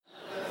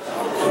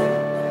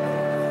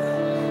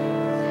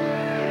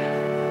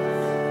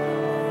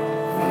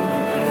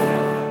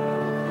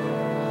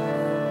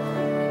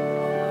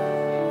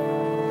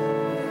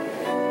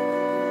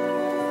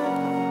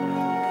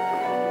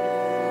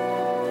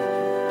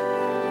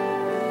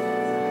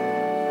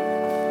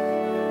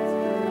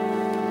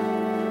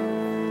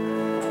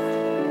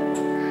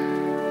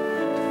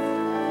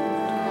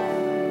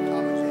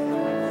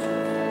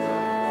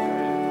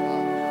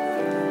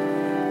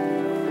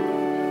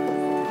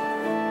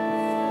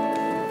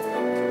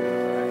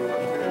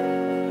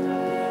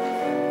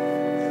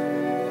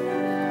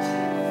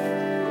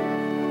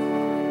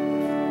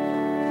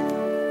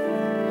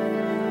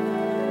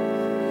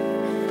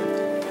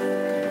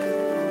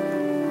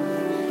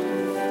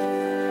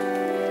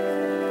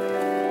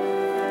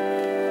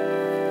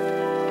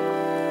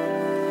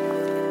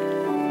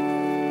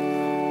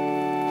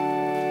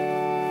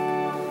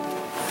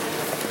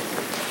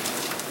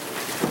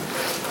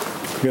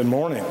Good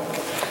morning.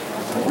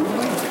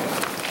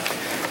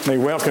 Let me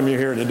welcome you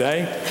here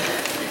today.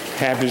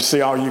 Happy to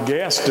see all you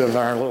guests of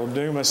our little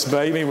Dumas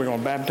baby. We're going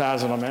to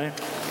baptize in a minute.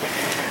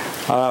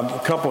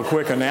 A couple of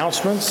quick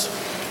announcements.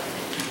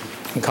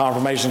 The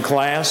confirmation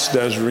class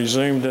does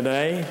resume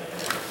today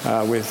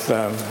with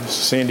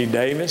Cindy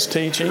Davis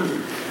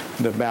teaching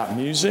about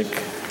music.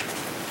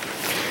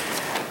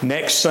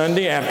 Next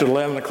Sunday after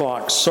 11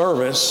 o'clock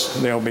service,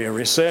 there'll be a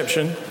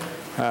reception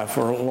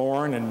for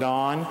Lauren and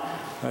Don,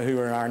 who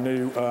are our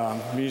new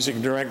music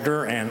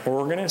director and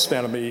organist.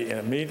 That'll be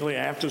immediately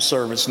after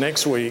service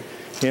next week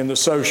in the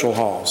social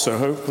hall. So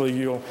hopefully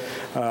you'll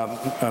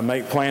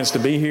make plans to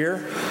be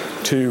here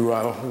to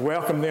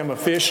welcome them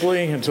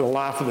officially into the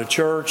life of the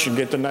church and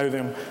get to know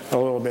them a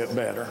little bit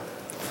better.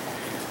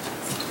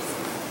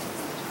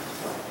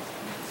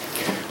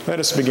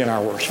 Let us begin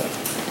our worship.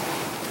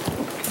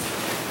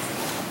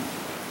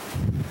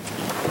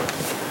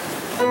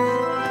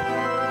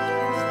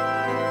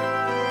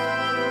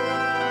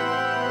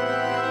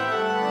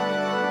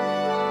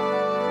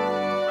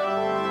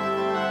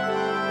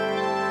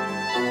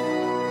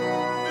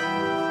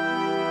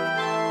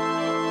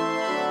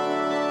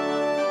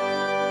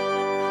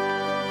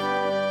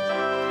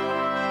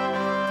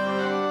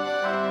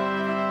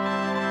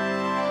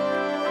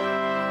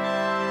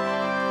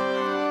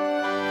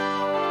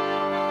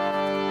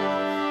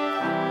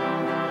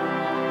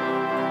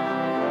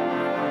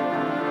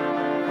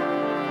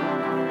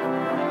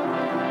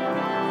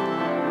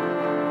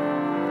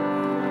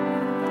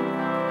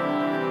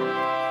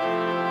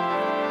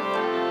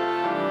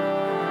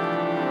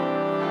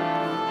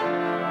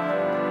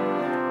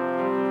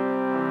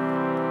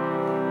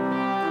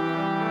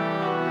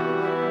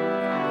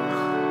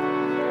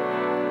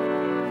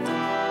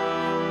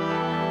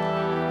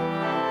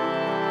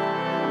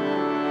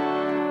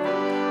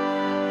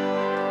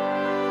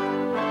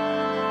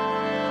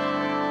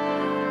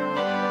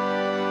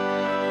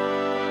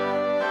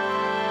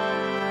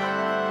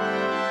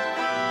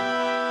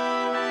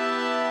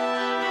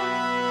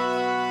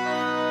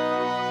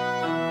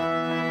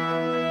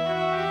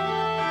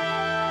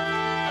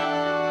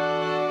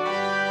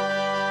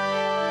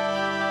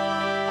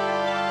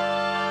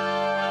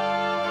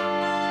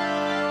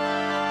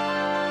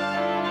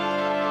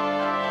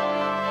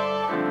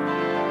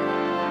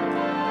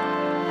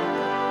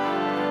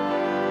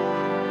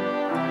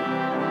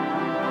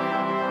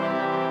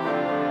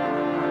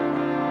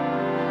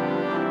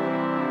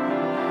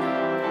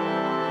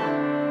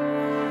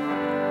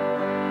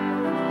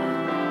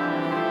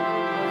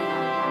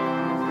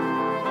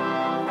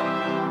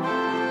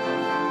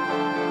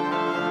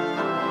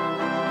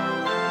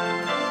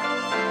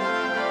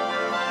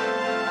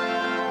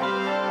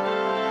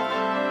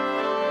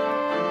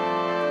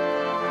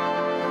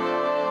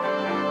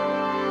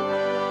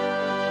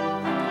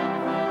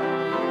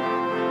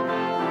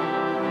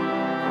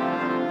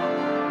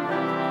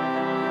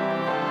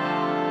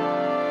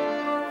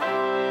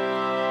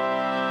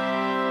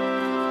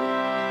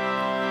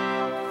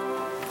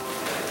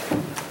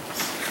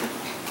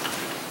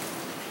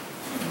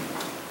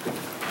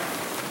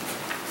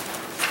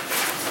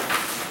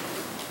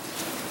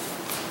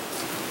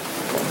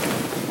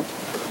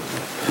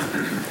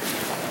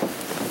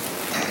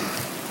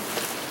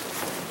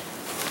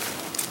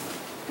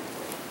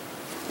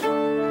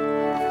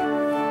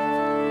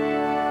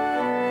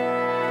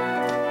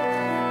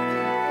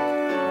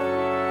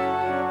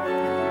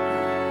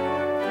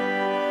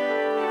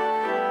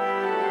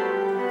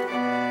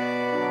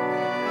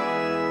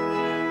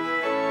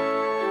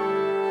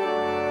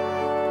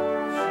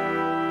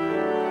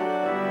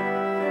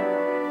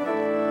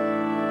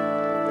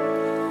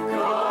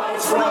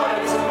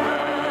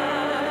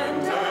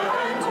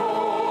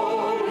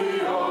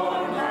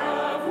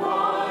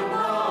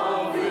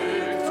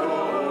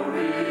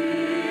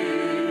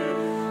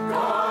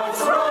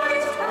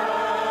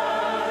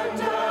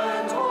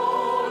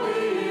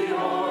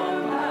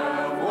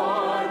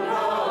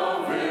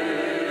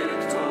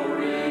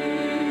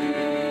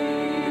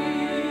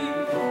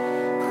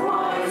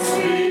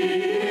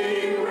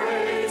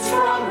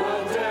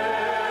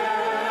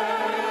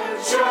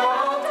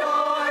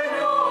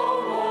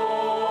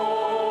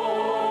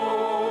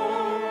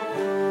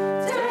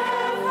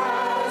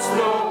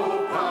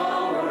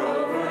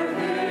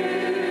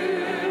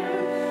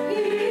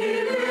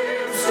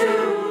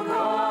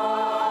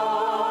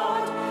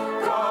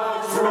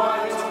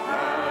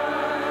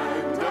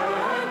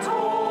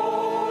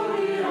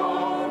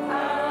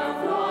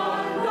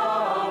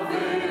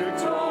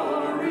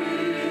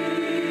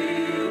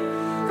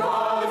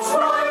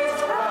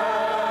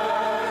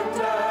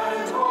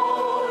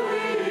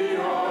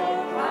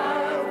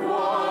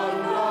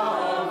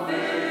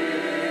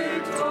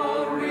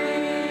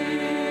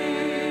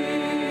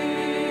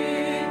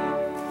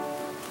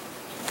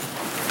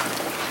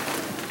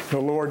 The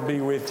Lord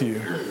be with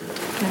you.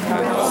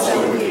 And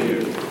also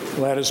with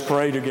you. Let us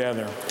pray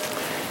together.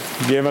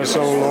 Give us,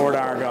 O Lord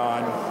our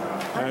God,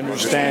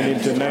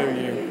 understanding to know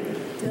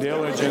you,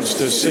 diligence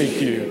to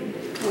seek you,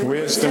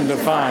 wisdom to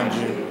find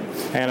you,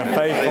 and a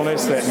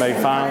faithfulness that may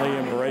finally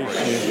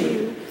embrace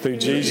you. through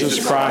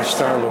Jesus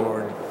Christ our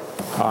Lord.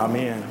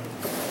 Amen.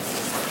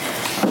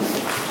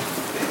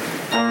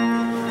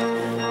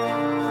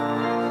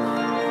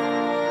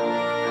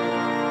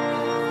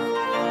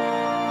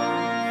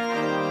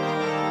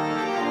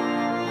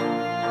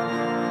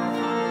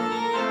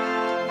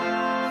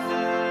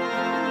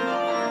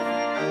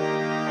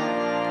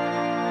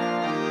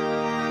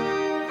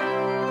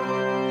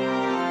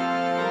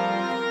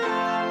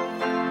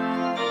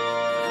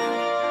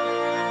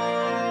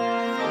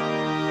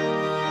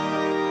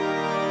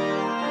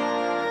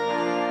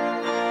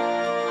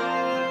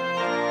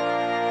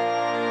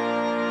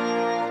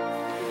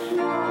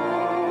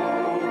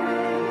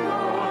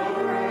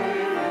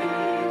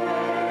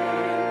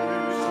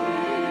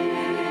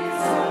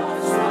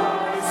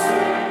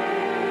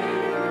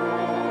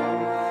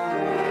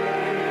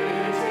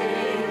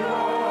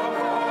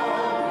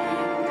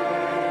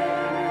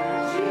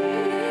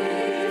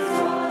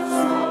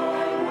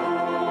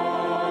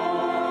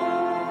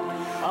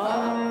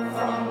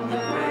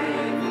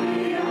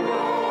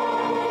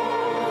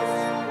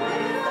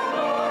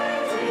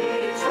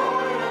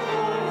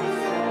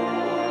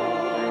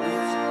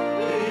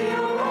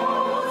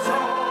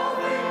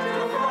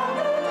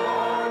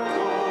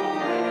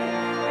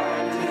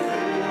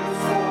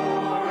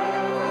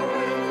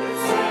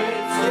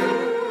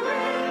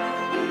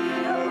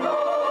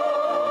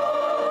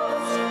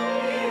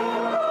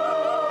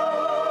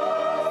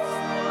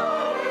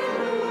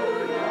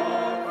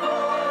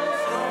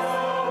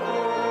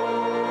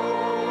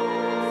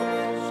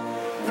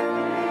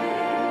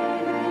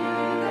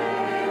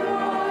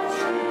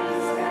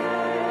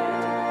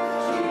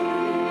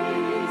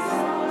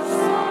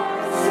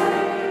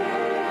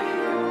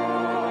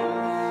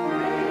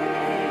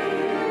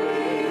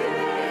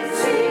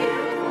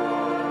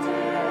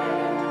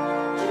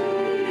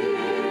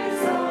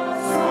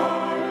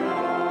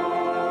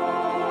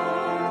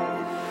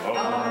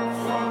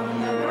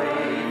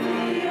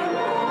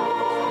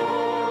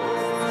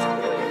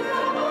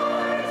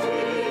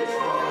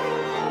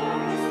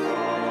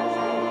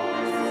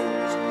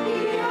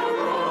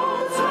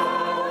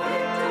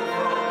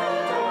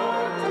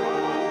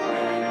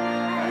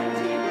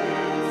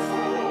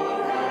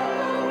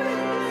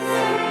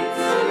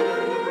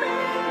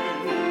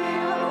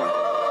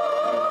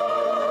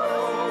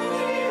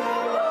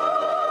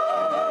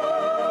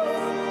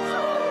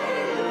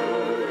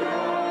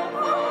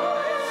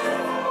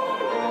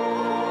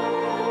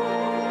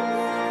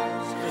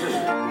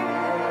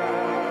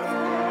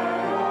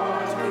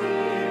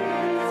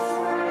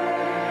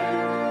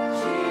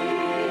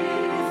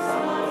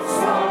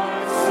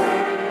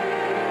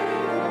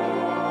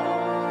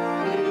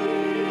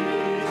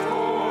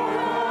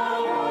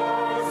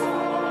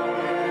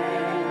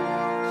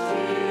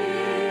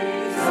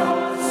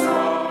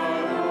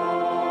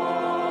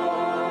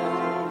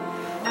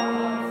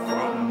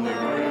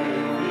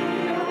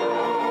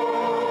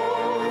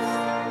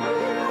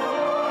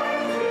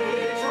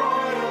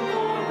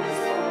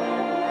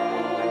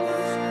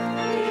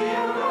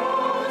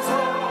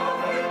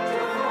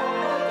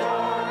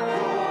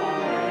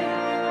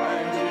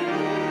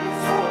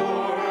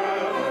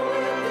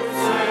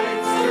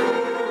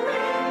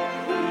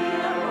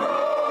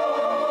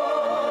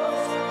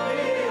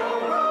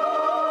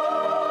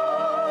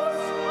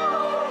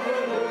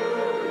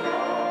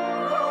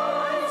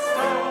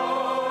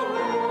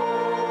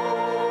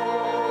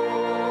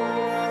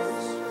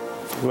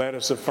 Let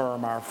us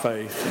affirm our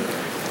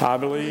faith. I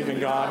believe in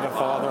God the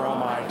Father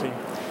Almighty,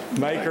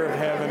 maker of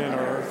heaven and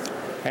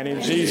earth, and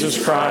in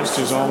Jesus Christ,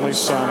 his only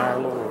Son, our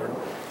Lord,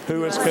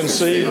 who was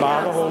conceived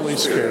by the Holy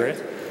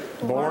Spirit,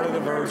 born of the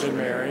Virgin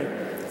Mary,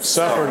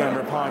 suffered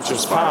under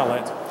Pontius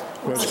Pilate,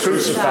 was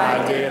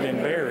crucified, dead, and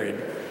buried.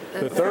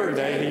 The third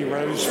day he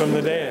rose from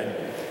the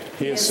dead.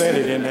 He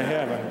ascended into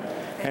heaven,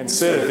 and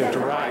sitteth at the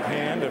right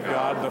hand of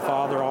God the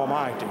Father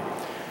Almighty.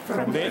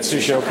 From thence he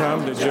shall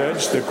come to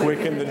judge the quick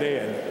and the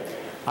dead.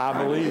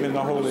 I believe in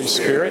the Holy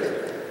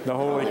Spirit, the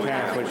Holy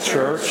Catholic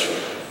Church,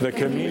 the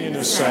communion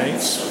of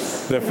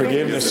saints, the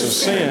forgiveness of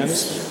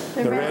sins,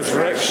 the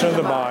resurrection of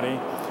the body,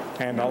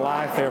 and the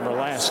life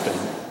everlasting.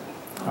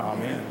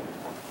 Amen.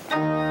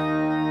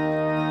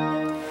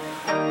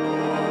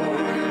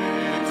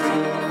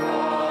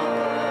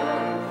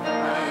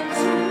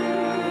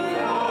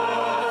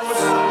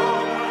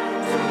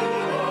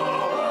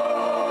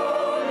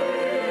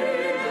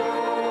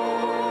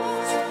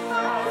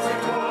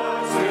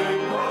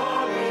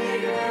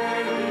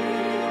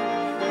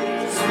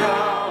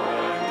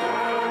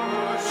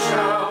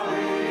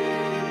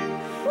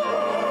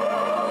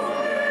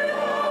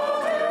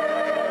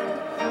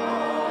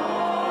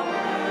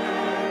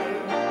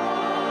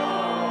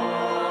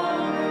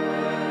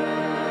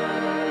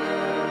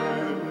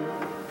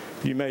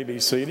 You may be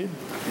seated,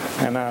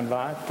 and I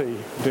invite the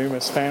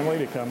Dumas family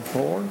to come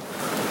forward.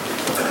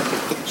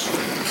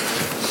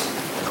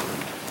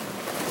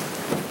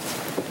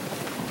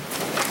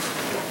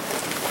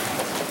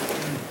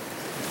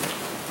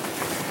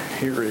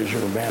 Here is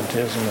your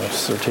baptismal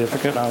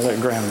certificate. I'll let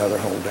grandmother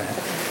hold that.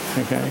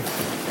 Okay?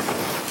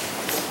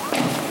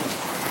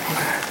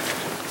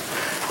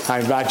 I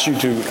invite you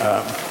to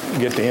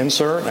get the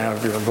insert out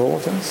of your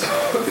bulletins.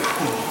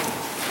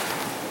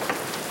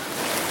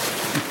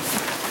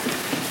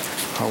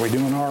 Are we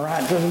doing all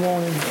right this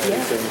morning?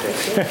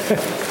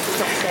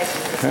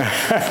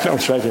 Yeah.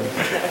 Don't shake it.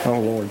 Oh,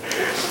 Lord.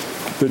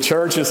 The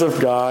church is of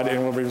God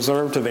and will be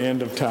reserved to the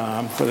end of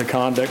time for the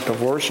conduct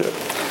of worship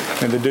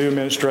and the due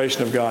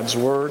administration of God's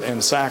word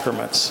and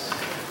sacraments,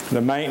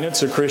 the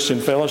maintenance of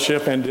Christian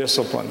fellowship and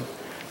discipline,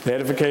 the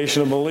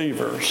edification of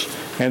believers,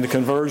 and the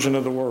conversion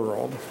of the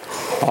world.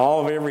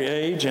 All of every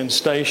age and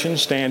station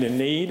stand in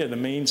need of the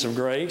means of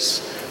grace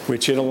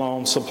which it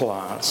alone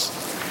supplies.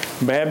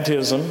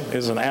 Baptism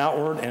is an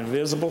outward and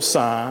visible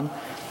sign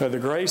of the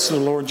grace of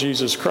the Lord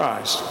Jesus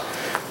Christ,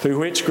 through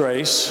which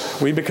grace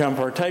we become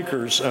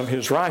partakers of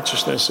his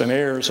righteousness and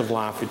heirs of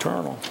life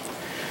eternal.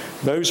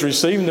 Those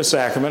receiving the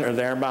sacrament are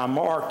thereby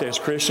marked as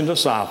Christian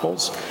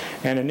disciples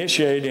and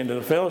initiated into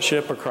the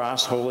fellowship of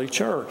Christ's holy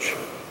church.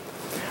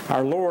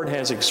 Our Lord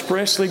has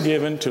expressly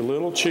given to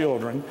little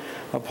children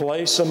a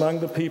place among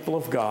the people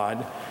of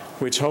God,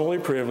 which holy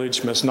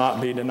privilege must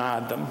not be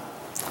denied them.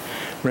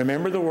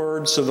 Remember the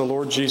words of the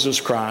Lord Jesus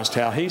Christ,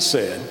 how he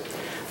said,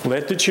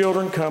 "Let the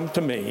children come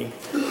to me,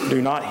 do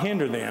not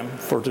hinder them,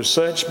 for to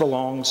such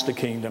belongs the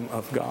kingdom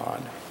of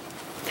God."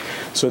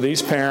 So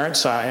these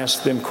parents, I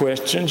ask them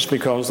questions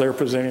because they're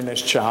presenting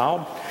this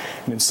child,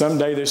 and then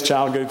someday this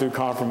child will go through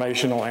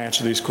confirmation and will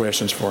answer these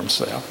questions for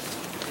himself.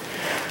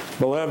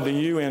 Beloved, do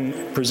you, in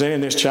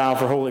presenting this child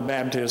for holy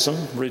baptism,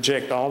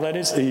 reject all that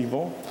is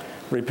evil,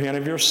 repent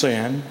of your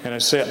sin, and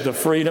accept the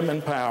freedom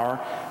and power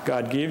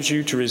God gives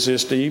you to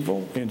resist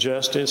evil,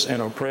 injustice,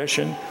 and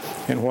oppression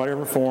in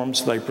whatever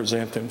forms they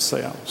present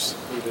themselves?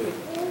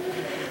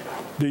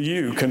 Do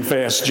you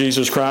confess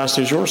Jesus Christ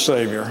as your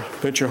Savior,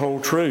 put your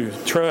whole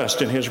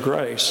trust in his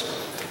grace,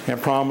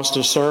 and promise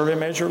to serve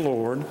him as your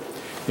Lord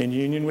in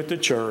union with the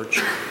church,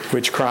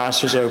 which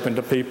Christ has opened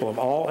to people of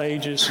all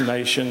ages,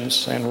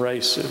 nations, and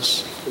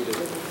races?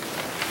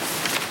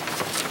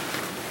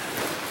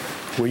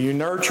 Will you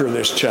nurture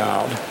this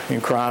child in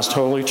Christ's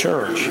holy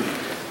church,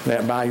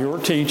 that by your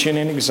teaching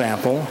and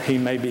example he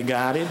may be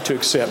guided to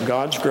accept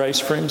God's grace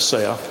for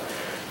himself,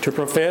 to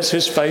profess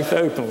his faith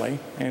openly,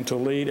 and to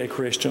lead a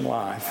Christian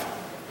life?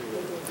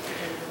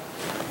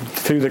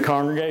 To the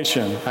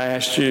congregation, I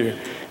ask you,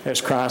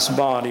 as Christ's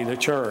body, the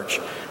church,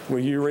 will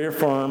you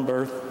reaffirm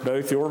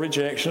both your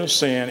rejection of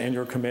sin and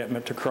your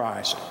commitment to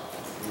Christ?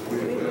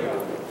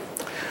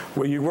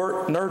 Will you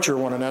nurture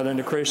one another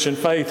into Christian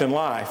faith and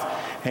life,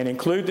 and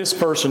include this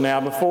person now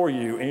before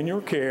you in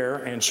your care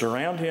and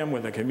surround him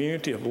with a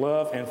community of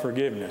love and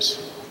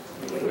forgiveness?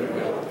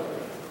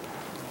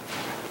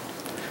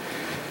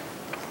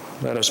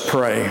 Let us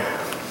pray.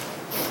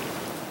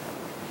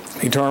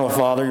 Eternal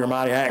Father, your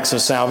mighty acts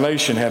of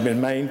salvation have been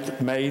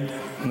made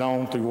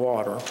known through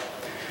water.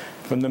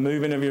 From the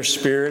moving of your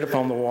Spirit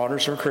upon the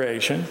waters of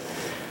creation,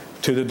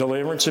 to the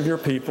deliverance of your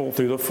people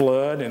through the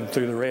flood and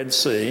through the Red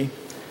Sea,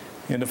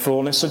 in the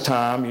fullness of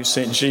time, you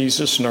sent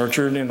Jesus,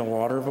 nurtured in the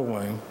water of a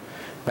womb,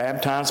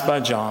 baptized by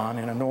John,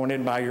 and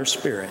anointed by your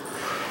Spirit.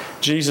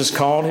 Jesus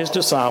called his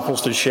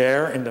disciples to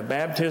share in the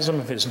baptism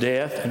of his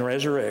death and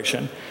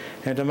resurrection,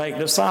 and to make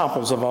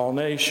disciples of all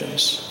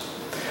nations.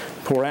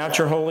 Pour out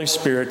your Holy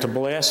Spirit to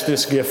bless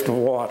this gift of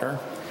water,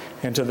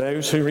 and to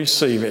those who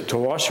receive it, to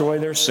wash away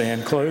their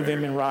sin, clothe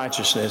them in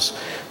righteousness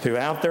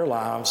throughout their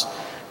lives,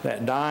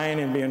 that dying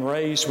and being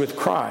raised with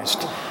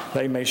Christ,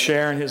 they may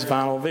share in his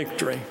final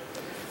victory.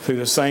 Through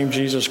the same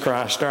Jesus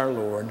Christ our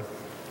Lord.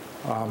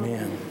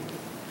 Amen.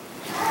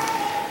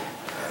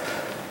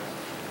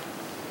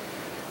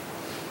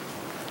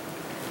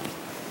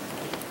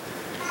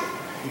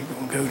 You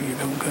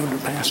gonna go to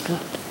Pastor?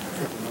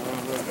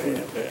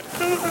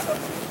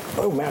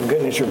 Oh my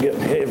goodness, you're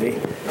getting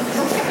heavy.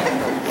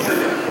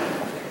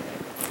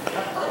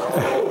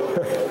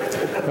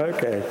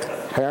 Okay.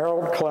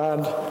 Harold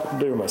Clyde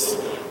Dumas,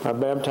 I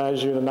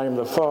baptize you in the name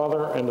of the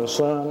Father, and the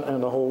Son,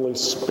 and the Holy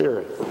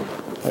Spirit.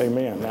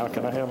 Amen. Now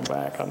can I have them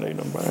back? I need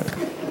them back.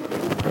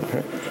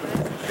 Okay.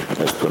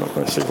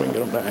 Let's see if we can get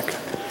them back.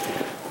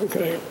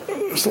 Okay.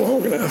 It's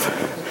long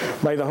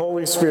enough. May the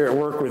Holy Spirit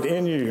work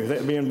within you,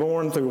 that being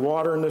born through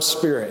water and the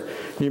Spirit,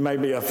 you may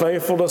be a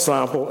faithful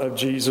disciple of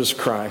Jesus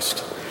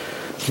Christ.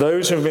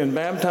 Those who have been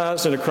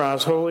baptized into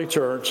Christ's holy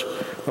church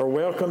are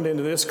welcomed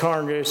into this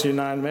congregation,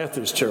 United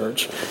Methodist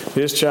Church.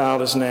 This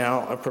child is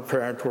now a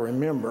preparatory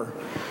member.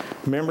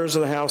 Members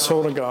of the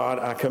household of God,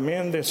 I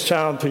commend this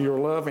child to your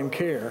love and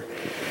care.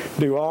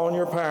 Do all in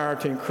your power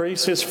to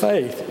increase his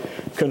faith,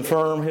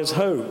 confirm his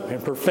hope,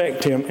 and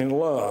perfect him in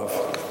love.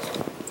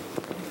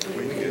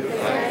 We give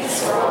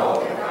thanks for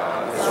all that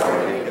God has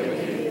already given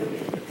you.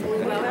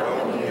 We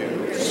welcome you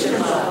in Christian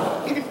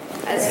love,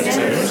 as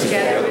members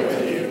together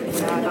with you in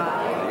the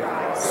body of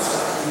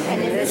Christ.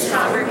 And in this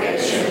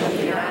congregation of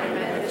the United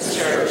Methodist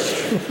Church,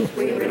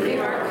 we renew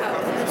our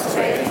covenants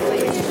faithfully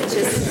to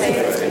participate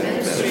in the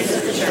ministries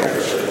of the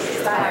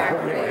church by our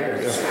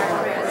prayers,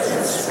 our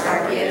presence,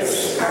 our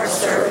gifts, our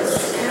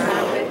service, and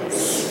our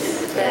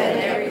witness, that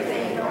in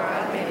everything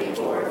God may be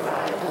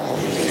glorified.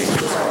 In Jesus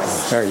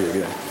Christ. There you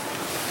go.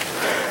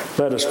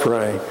 Let us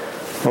pray.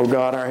 O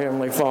God, our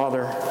Heavenly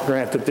Father,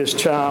 grant that this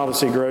child,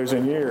 as he grows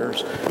in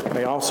years,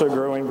 may also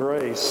grow in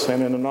grace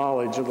and in the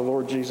knowledge of the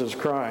Lord Jesus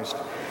Christ,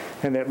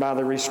 and that by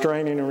the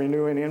restraining and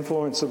renewing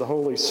influence of the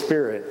Holy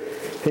Spirit,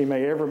 he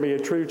may ever be a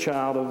true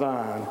child of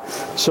thine,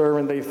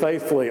 serving thee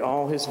faithfully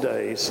all his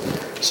days.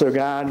 So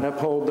guide and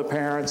uphold the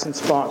parents and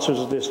sponsors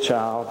of this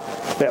child,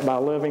 that by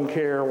loving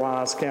care,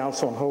 wise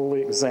counsel, and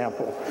holy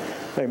example,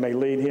 they may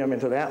lead him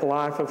into that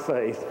life of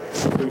faith,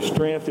 whose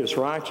strength is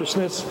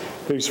righteousness,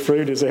 whose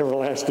fruit is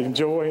everlasting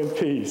joy and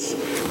peace,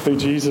 through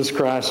Jesus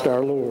Christ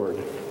our Lord.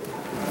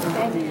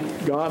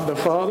 Amen. God the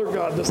Father,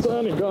 God the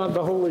Son, and God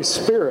the Holy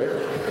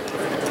Spirit,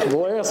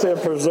 bless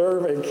and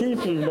preserve and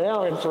keep you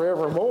now and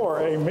forevermore.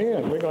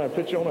 Amen. We're going to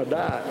put you on a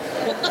diet.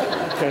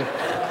 Okay.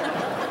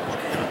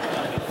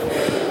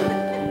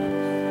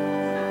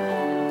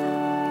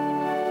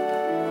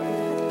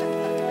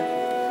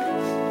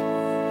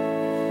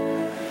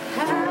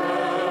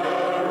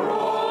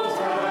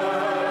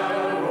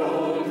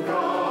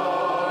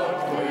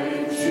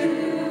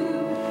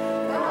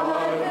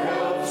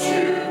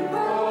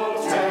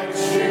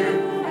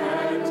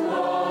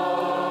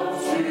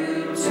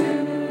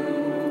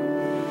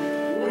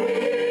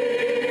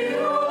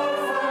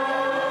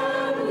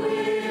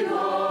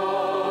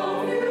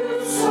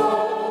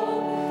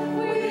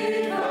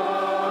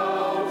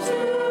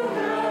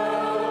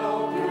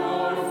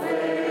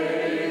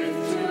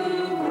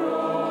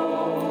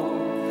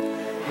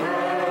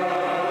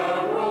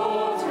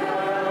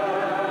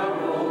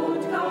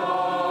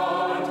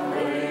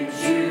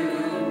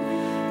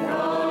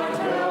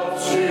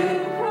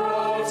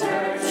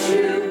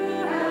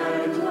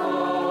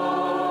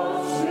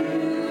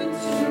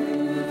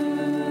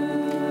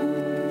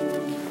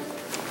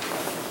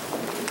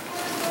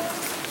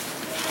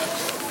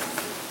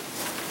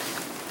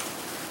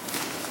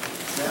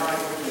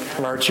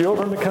 Our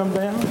children to come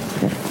down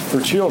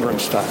for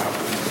children's time.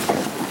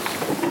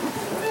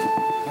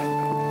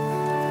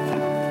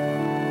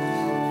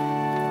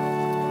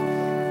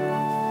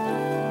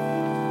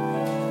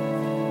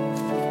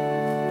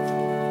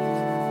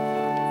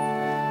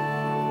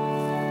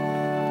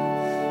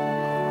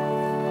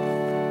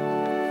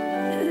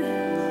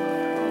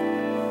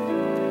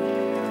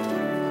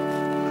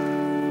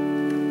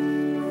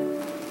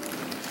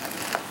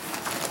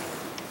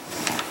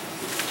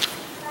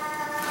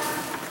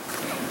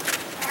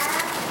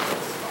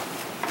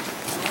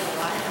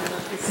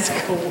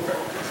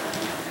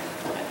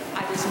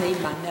 I just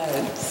need my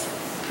notes.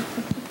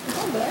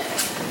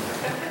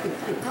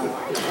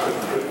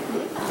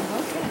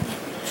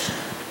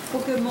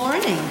 Well, good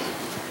morning.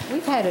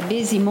 We've had a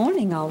busy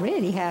morning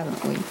already,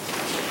 haven't we?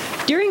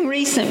 During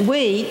recent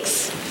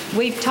weeks,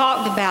 we've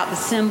talked about the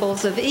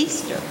symbols of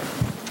Easter.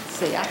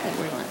 See, I think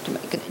we're going to have to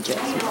make an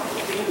adjustment.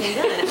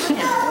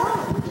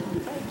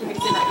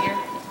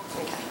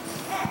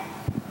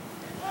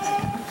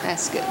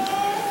 That's good.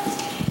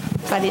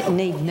 If I didn't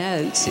need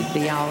notes, it'd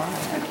be all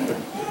right.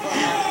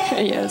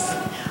 Yes.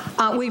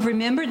 We've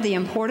remembered the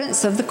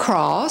importance of the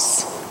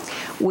cross.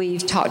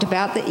 We've talked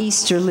about the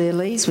Easter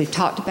lilies. We've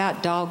talked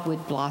about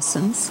dogwood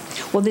blossoms.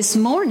 Well, this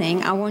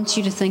morning, I want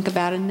you to think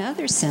about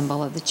another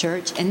symbol of the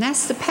church, and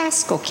that's the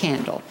Paschal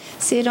candle.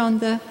 See it on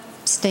the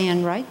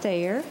stand right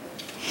there.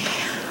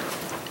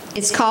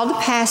 It's called the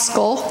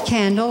Paschal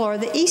candle or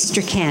the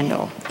Easter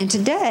candle. And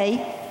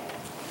today,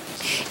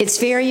 it's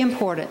very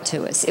important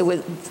to us. It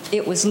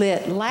was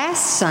lit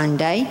last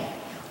Sunday,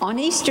 on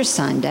Easter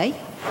Sunday,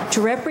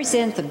 to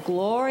represent the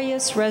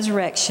glorious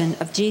resurrection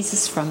of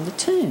Jesus from the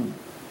tomb.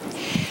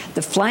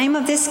 The flame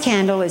of this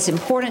candle is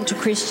important to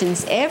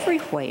Christians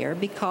everywhere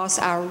because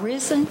our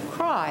risen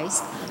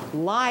Christ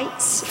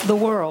lights the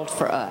world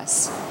for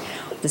us.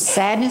 The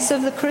sadness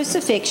of the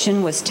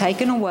crucifixion was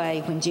taken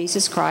away when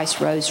Jesus Christ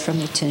rose from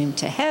the tomb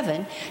to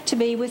heaven to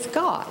be with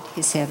God,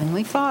 his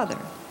heavenly Father.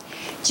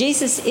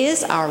 Jesus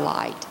is our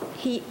light.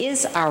 He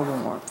is our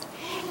warmth.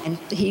 And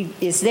he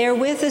is there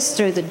with us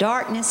through the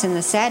darkness and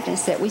the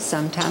sadness that we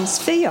sometimes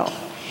feel.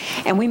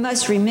 And we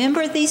must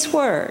remember these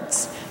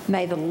words.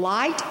 May the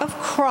light of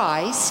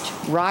Christ,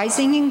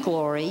 rising in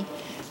glory,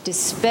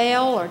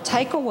 dispel or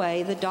take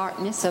away the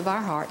darkness of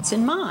our hearts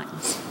and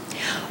minds.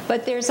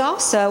 But there's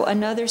also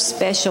another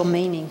special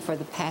meaning for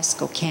the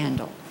Paschal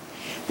candle.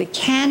 The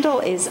candle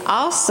is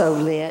also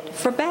lit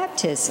for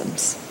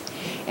baptisms.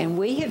 And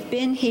we have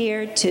been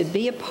here to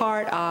be a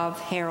part of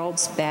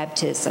Harold's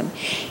baptism.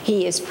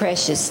 He is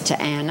precious to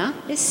Anna,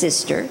 his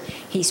sister.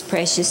 He's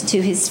precious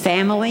to his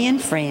family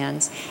and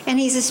friends. And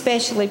he's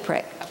especially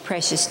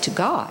precious to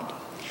God.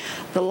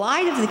 The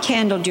light of the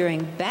candle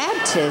during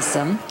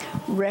baptism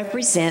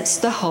represents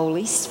the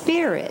Holy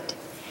Spirit.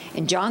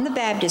 And John the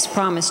Baptist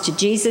promised to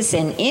Jesus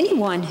and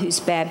anyone who's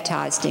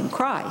baptized in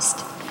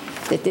Christ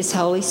that this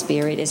Holy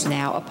Spirit is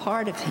now a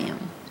part of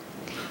him.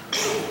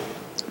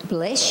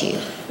 Bless you.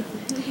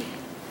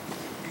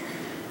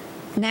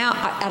 Now,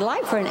 I'd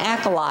like for an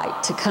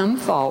acolyte to come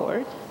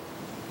forward,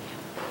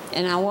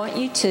 and I want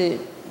you to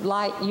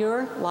light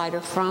your lighter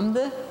from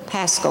the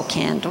Paschal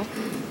candle.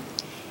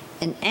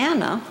 And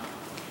Anna,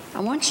 I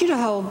want you to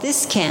hold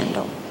this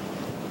candle.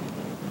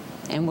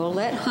 And we'll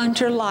let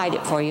Hunter light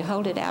it for you.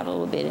 Hold it out a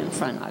little bit in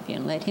front of you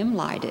and let him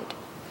light it.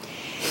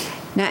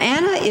 Now,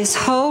 Anna is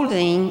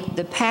holding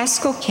the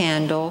Paschal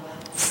candle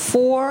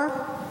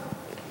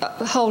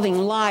holding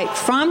light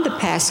from the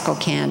Paschal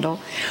candle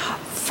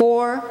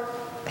for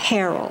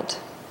Harold.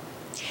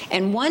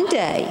 And one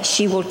day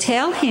she will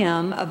tell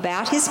him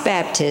about his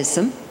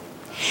baptism,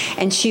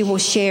 and she will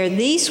share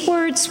these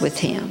words with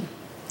him.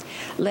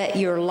 Let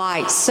your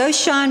light so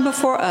shine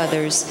before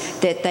others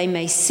that they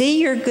may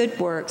see your good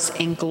works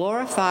and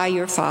glorify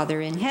your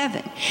Father in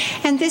heaven.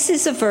 And this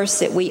is a verse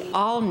that we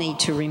all need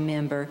to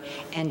remember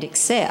and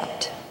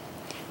accept.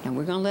 Now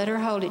we're going to let her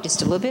hold it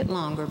just a little bit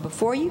longer.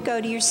 Before you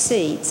go to your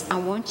seats, I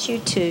want you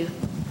to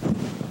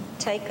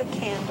take a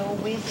candle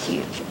with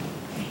you.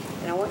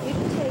 And I want you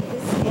to take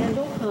this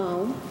candle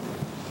home.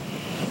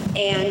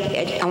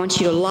 And I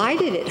want you to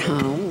light it at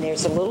home.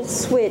 There's a little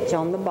switch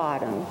on the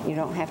bottom. You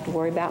don't have to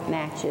worry about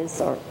matches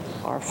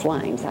or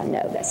flames. I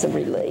know, that's a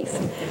relief.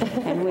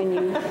 And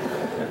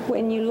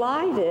when you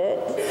light it,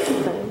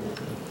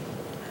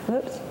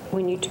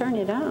 when you turn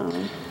it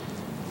on,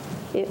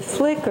 it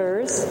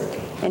flickers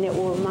and it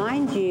will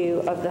remind you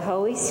of the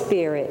Holy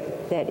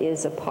Spirit that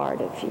is a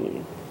part of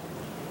you.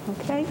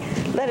 Okay?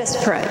 Let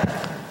us pray.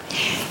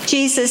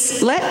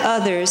 Jesus, let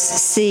others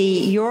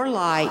see your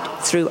light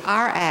through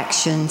our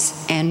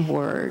actions and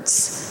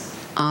words.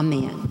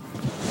 Amen.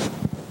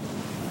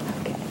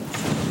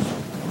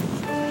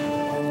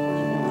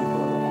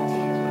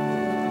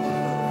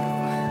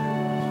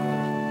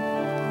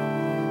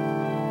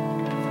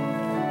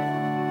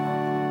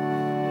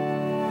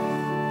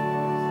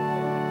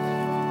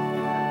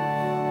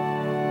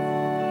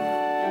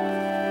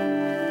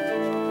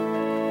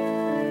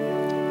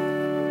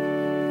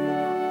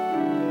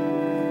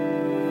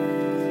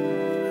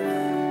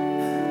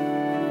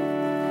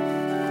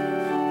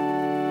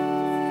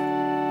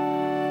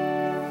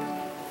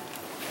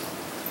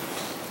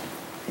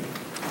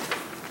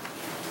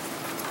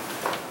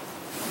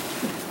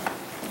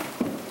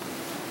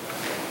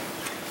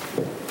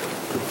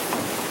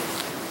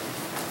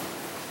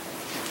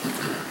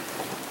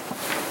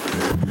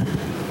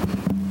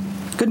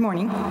 Good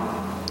morning.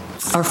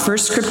 Our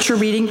first scripture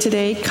reading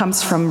today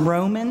comes from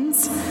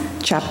Romans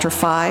chapter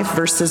 5,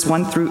 verses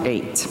 1 through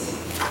 8.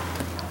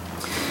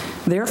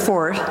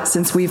 Therefore,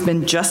 since we've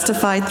been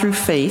justified through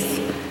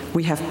faith,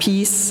 we have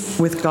peace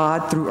with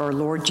God through our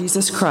Lord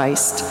Jesus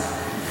Christ,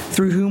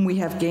 through whom we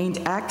have gained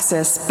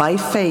access by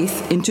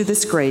faith into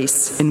this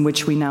grace in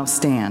which we now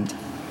stand.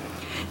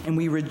 And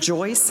we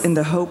rejoice in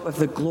the hope of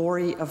the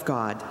glory of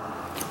God.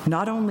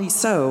 Not only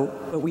so,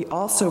 but we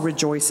also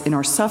rejoice in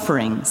our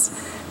sufferings,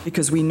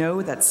 because we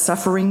know that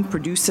suffering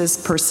produces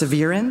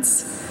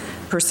perseverance,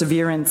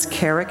 perseverance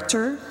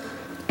character,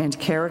 and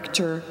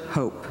character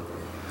hope.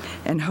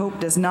 And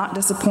hope does not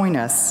disappoint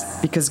us,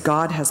 because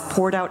God has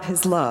poured out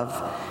his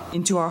love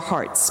into our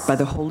hearts by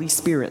the Holy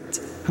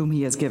Spirit, whom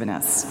he has given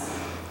us.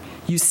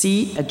 You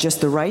see, at just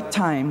the right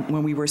time,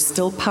 when we were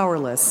still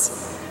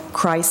powerless,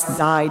 Christ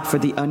died for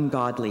the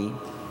ungodly.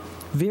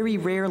 Very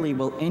rarely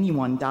will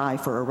anyone die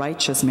for a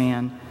righteous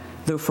man,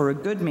 though for a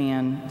good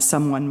man,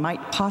 someone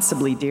might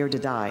possibly dare to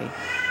die.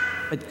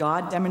 But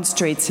God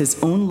demonstrates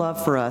his own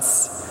love for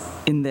us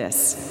in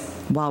this: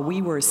 while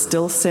we were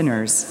still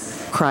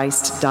sinners,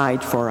 Christ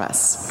died for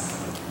us.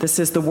 This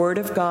is the word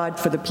of God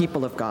for the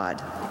people of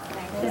God.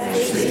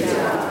 Thanks be to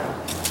God.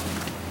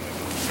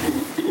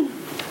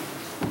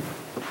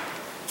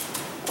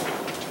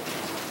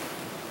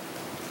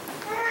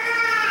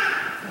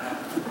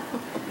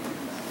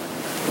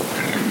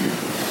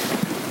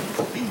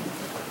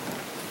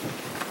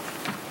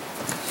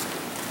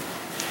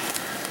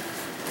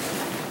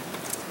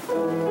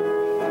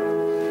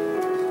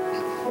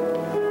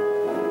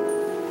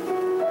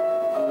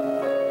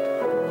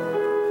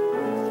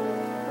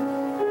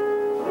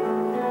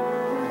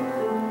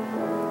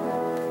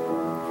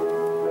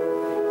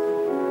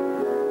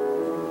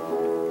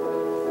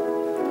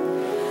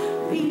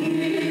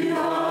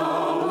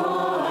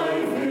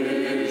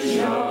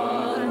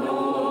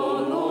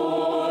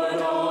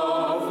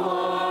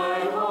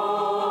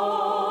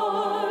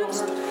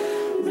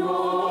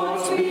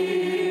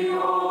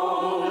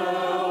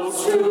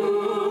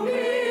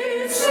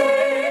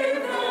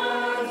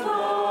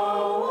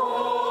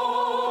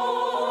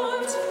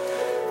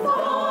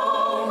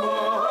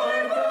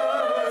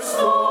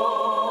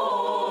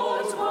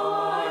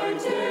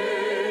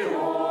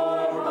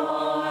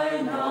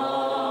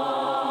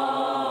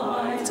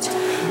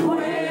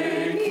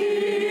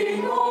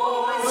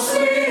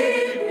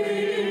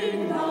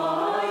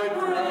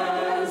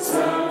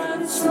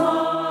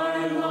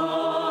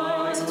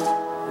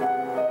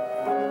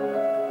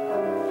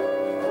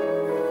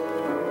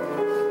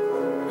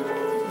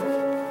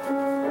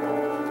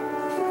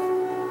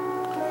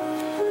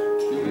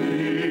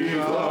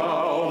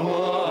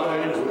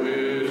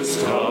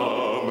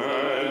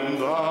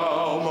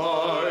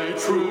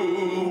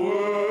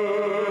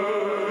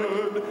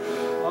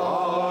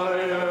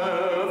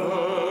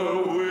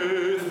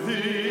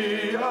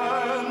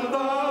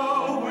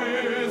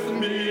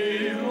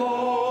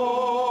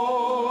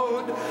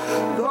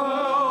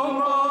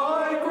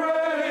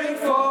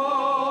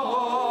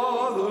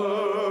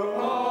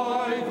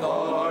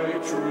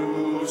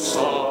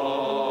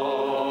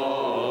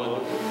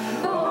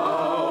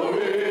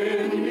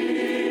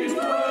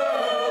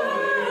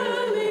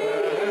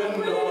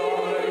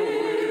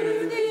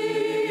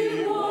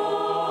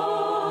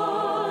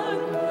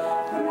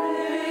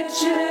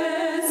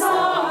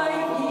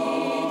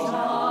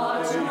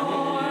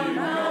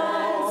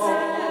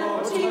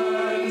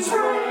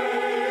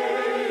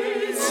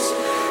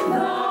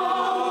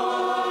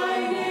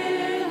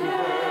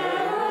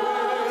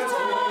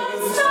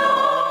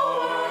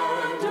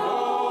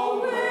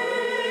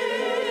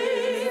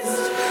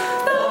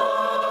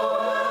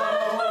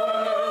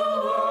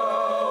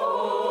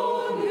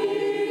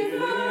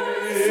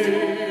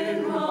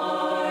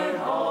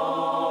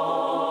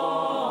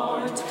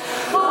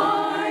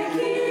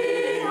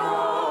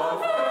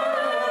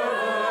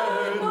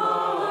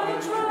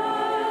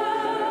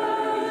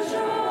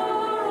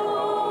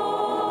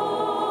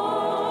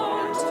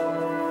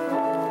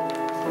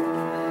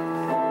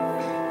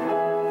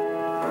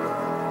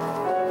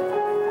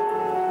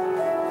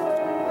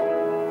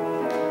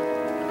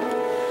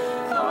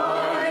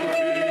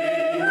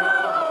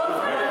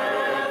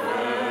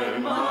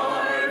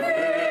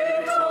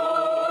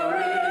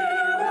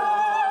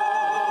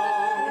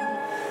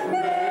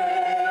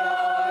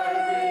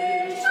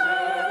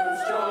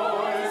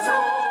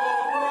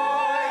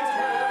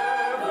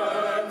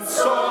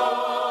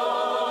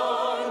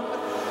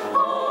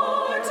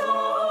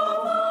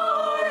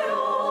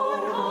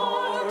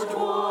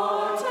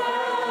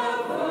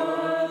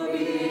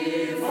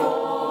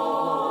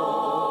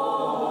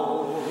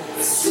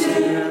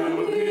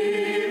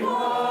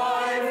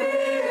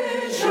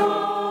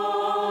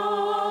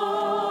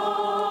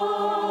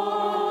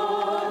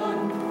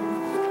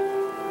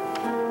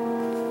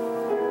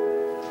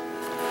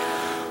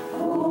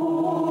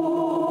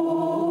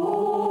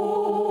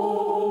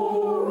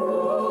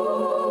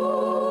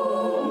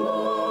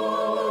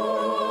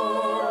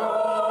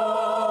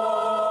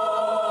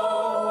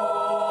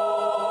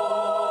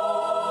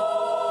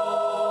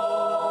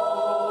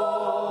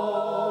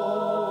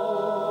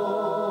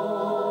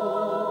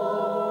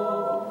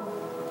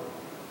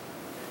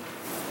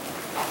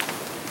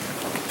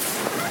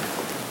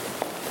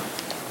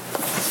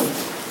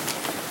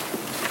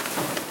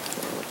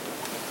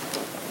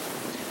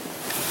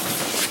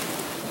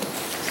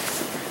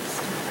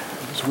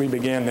 As we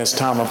begin this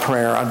time of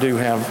prayer, I do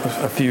have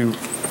a few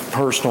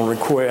personal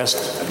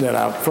requests that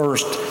I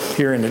first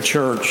here in the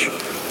church.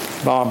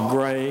 Bob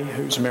Gray,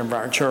 who's a member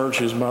of our church,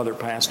 his mother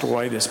passed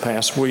away this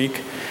past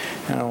week,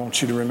 and I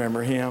want you to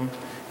remember him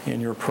in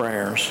your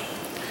prayers.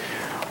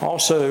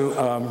 Also,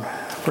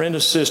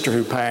 Brenda's sister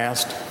who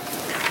passed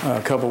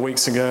a couple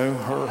weeks ago,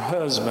 her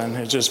husband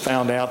has just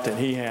found out that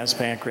he has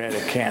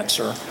pancreatic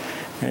cancer,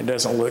 and it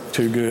doesn't look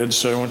too good,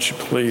 so I want you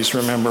to please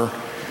remember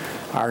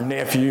our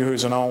nephew,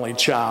 who's an only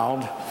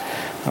child,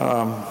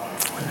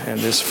 and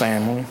this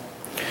family.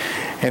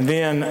 And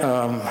then,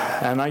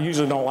 and I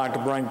usually don't like to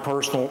bring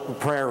personal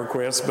prayer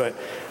requests, but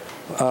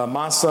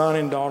my son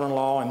and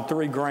daughter-in-law and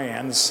 3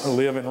 grands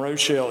live in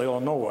Rochelle,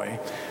 Illinois.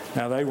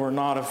 Now, they were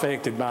not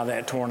affected by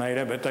that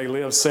tornado, but they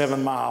live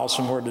 7 miles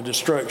from where the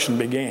destruction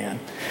began.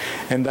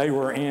 And they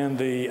were in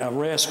the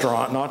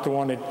restaurant, not the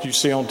one that you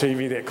see on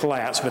TV that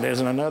collapsed, but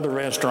as in another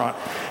restaurant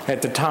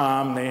at the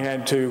time. They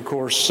had to, of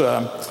course,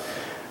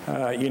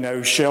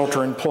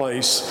 shelter in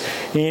place.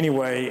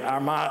 Anyway,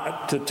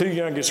 the 2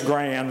 youngest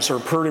grands are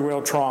pretty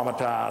well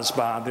traumatized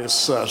by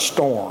this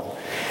storm.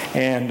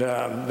 And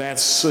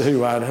that's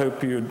who I'd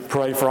hope you'd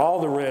pray for, all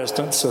the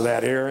residents of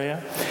that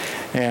area,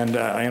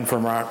 and for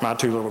my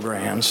 2 little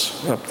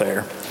grands up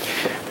there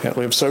that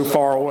live so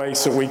far away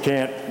so we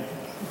can't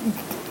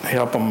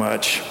help them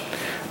much,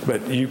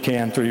 but you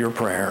can through your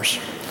prayers.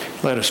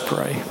 Let us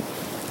pray.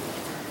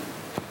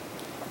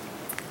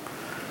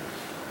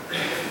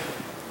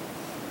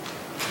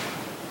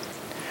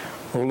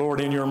 Oh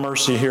Lord, in your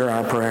mercy, hear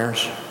our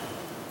prayers.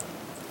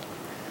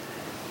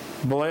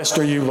 Blessed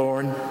are you,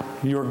 Lord.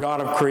 You are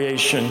God of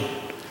creation.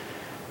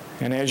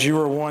 And as you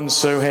are one,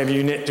 so have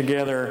you knit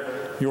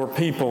together your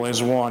people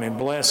as one and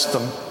blessed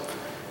them.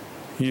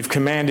 You've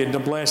commanded the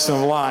blessing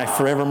of life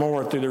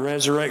forevermore through the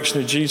resurrection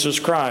of Jesus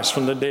Christ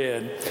from the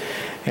dead.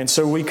 And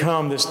so we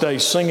come this day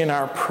singing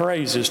our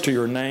praises to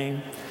your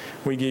name.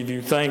 We give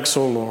you thanks,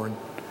 O Lord,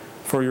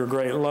 for your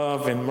great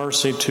love and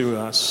mercy to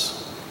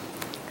us.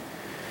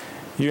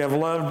 You have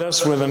loved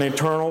us with an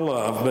eternal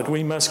love, but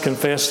we must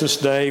confess this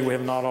day we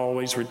have not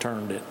always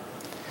returned it.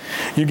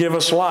 You give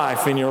us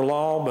life in your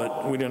law,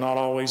 but we do not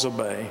always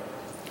obey.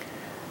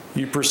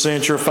 You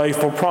present your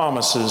faithful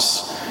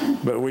promises,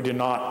 but we do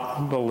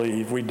not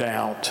believe. We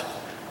doubt.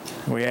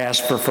 We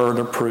ask for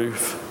further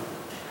proof.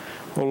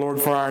 Oh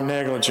Lord, for our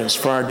negligence,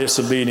 for our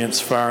disobedience,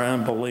 for our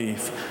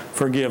unbelief,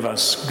 forgive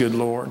us, good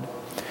Lord.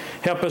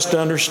 Help us to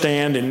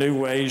understand in new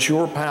ways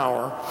your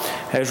power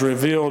as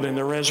revealed in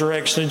the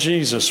resurrection of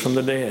Jesus from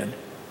the dead.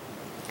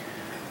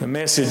 The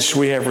message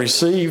we have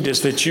received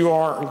is that you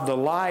are the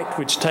light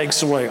which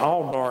takes away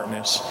all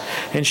darkness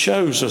and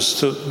shows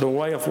us the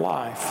way of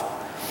life.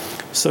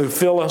 So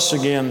fill us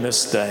again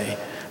this day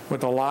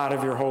with the light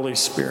of your Holy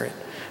Spirit,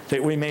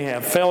 that we may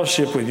have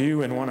fellowship with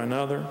you and one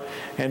another,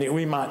 and that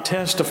we might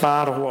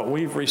testify to what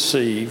we've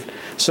received,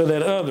 so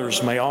that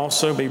others may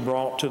also be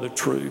brought to the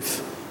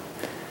truth.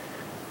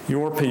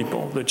 Your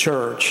people, the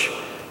church,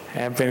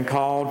 have been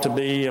called to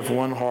be of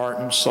one heart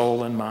and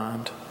soul and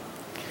mind.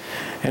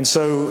 And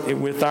so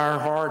with our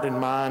heart and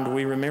mind,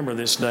 we remember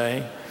this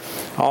day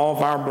all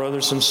of our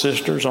brothers and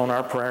sisters on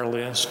our prayer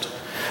list,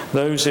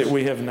 those that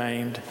we have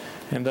named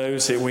and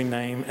those that we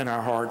name in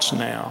our hearts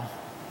now.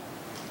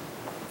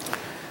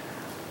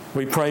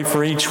 We pray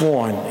for each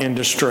one in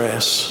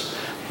distress,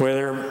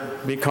 whether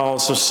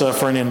because of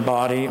suffering in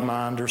body,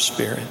 mind, or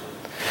spirit.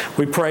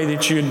 We pray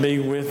that you'd be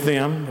with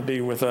them,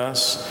 be with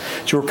us,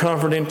 that your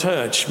comfort and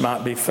touch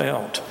might be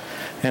felt,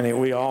 and that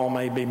we all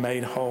may be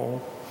made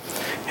whole.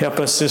 Help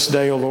us this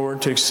day, O Lord,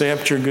 to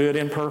accept your good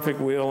and perfect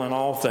will in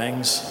all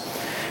things.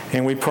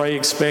 And we pray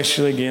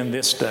especially again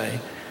this day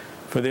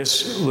for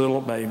this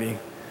little baby,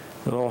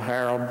 little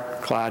Harold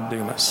Clyde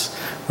Dumas.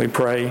 We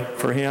pray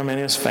for him and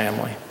his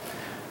family.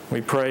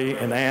 We pray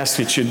and ask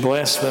that you'd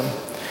bless them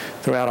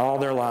throughout all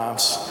their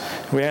lives.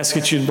 We ask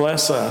that you'd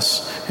bless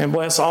us and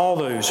bless all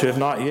those who have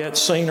not yet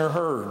seen or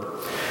heard,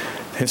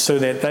 and so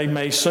that they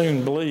may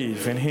soon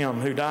believe in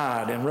him who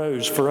died and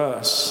rose for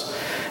us,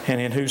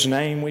 and in whose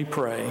name we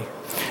pray,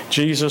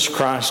 Jesus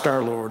Christ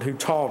our Lord, who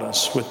taught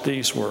us with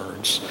these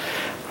words.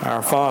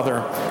 Our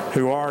Father,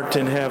 who art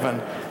in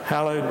heaven,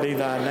 hallowed be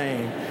thy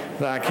name.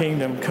 Thy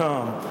kingdom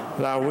come,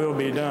 thy will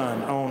be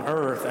done on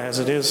earth as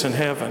it is in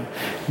heaven.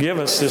 Give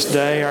us this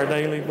day our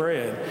daily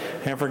bread,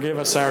 and forgive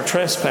us our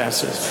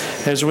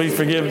trespasses, as we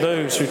forgive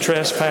those who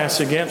trespass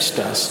against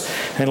us.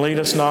 And lead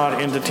us not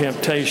into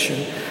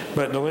temptation,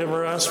 but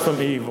deliver us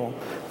from evil.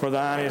 For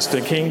thine is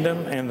the kingdom,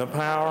 and the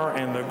power,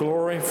 and the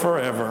glory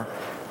forever.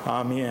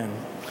 Amen.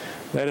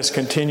 Let us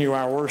continue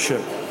our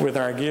worship with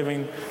our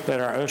giving. Let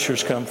our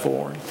ushers come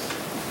forward.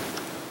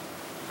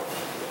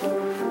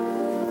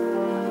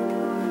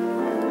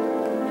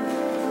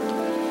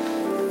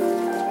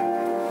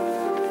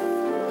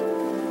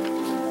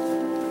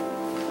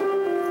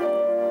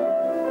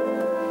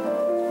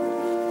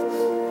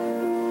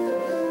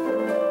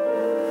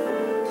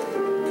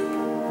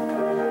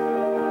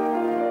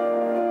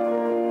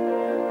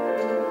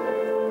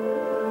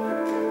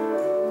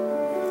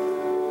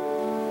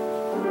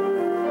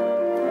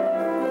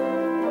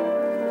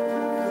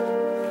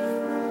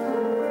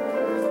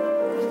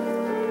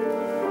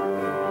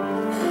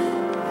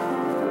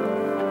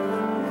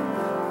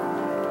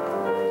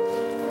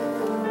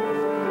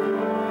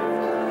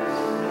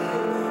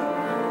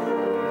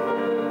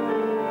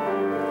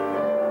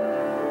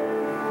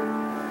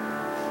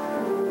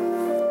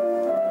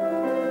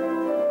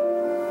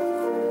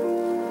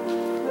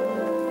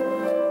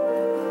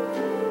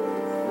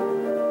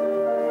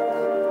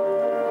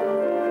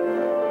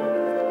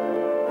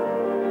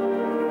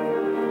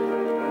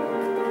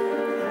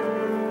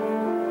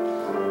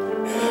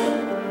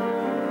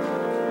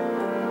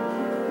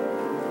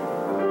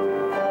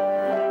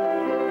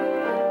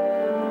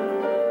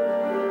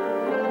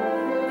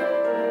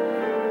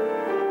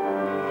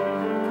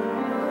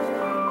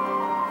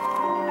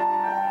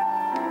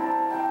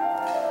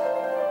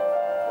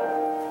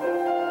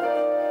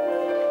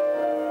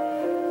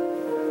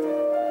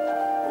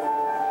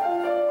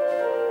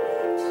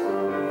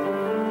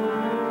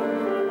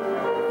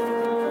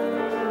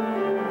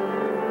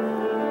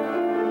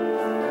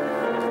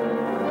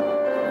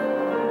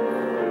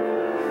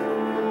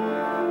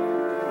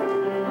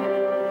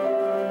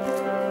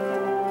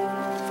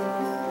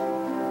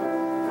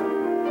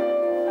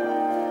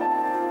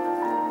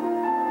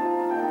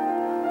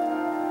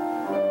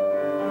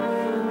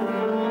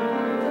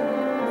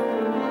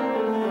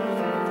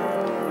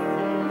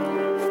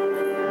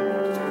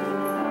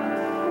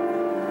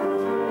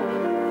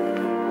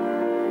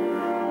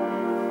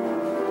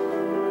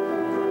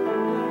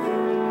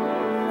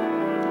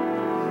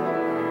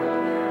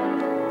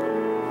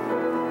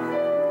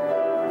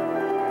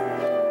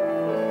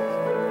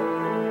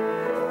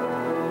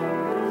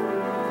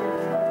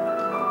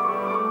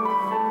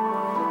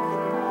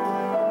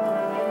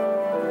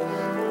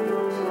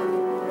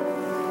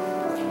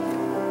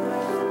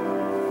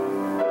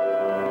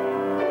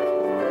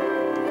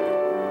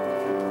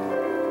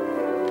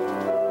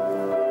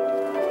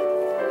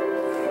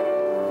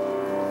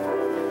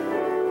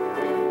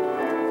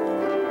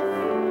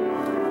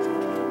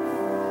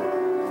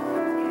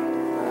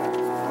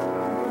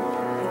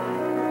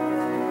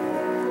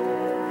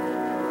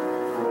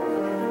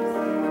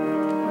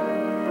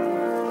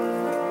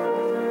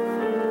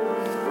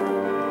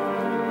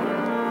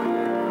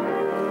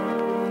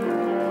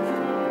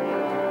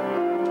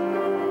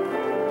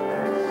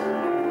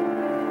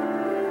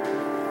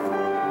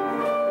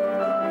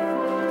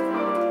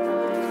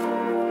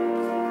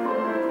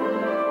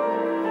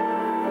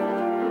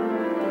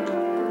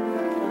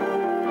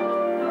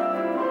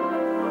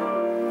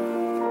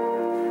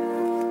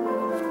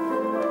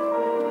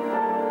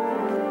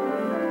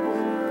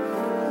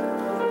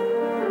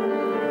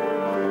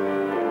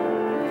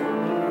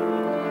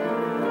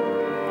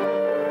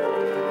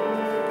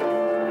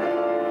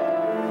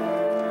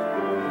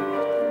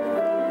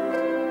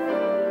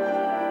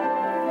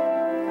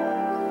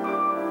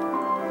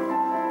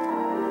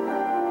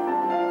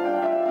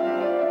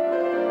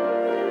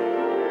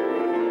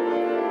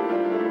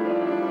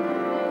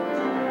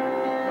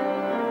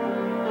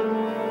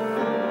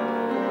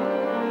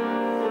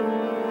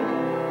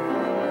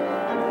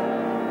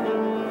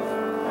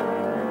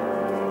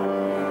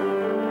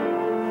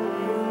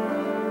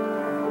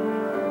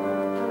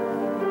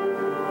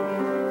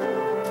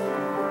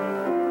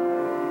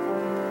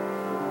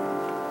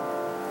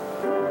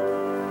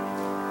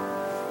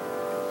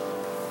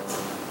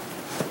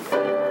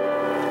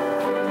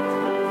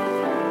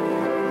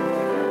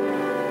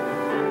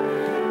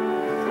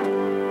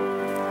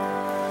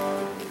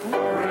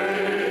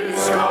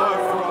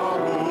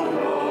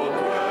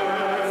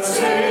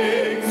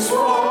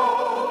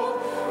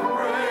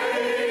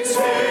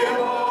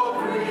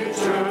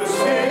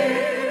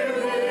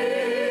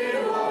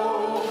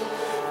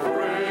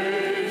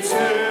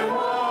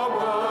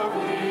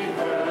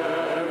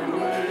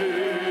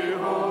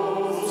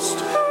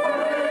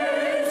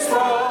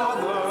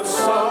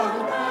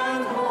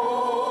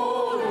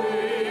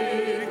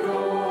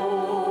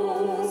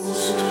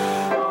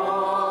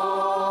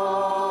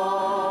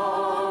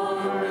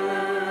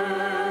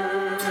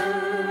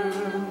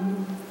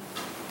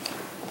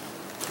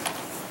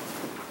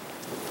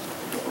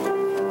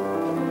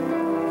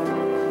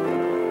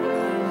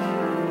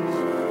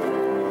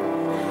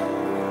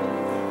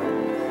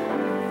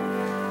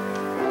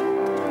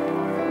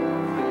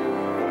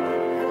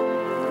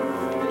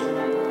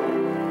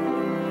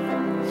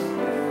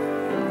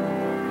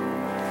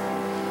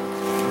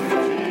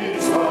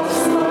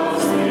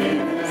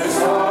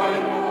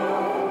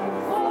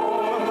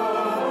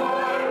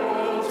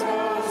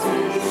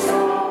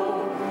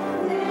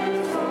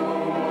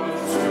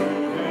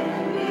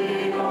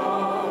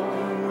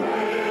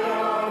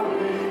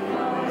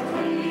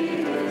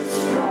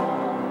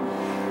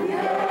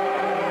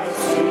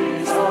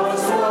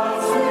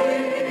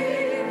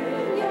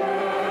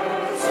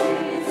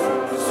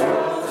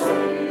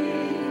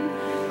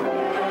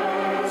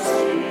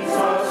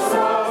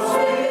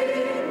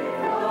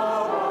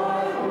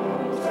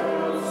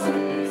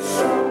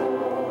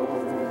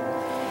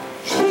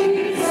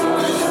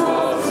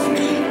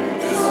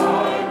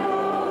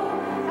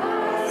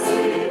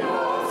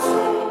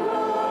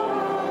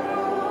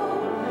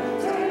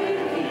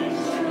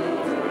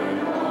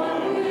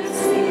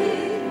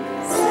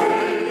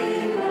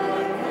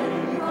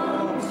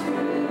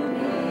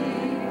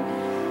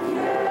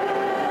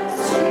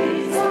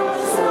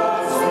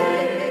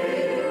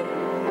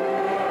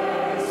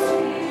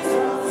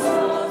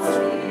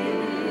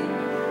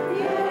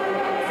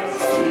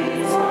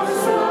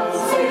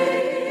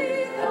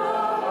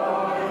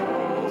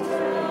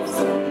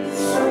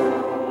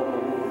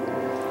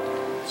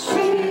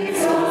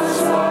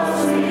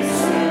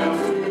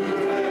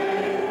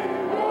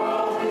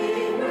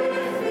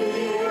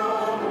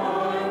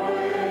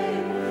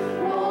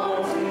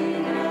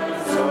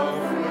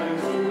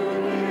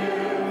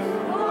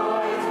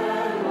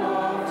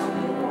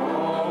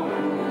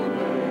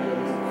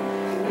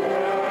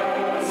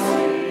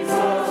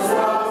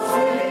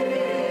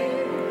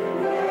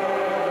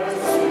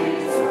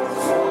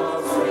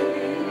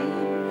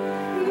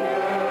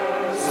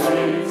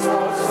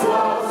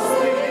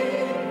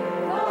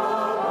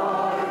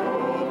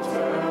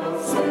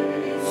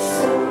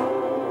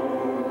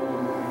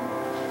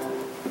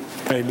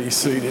 may be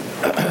seated.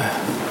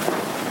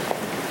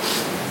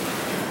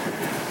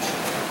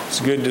 It's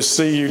good to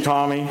see you,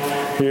 Tommy,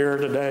 here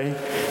today.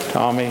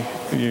 Tommy,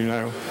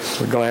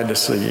 we're glad to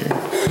see you.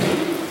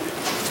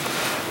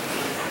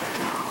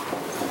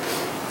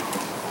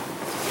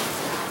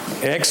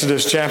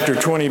 Exodus chapter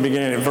 20,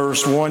 beginning at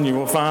verse 1, you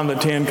will find the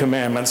 10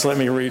 Commandments. Let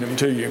me read them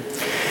to you.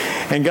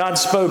 And God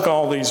spoke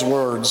all these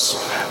words.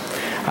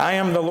 I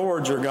am the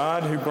Lord your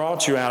God who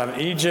brought you out of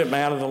Egypt,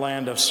 out of the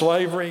land of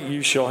slavery.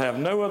 You shall have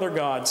no other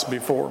gods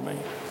before me.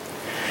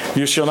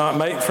 You shall not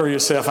make for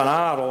yourself an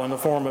idol in the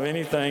form of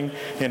anything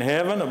in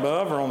heaven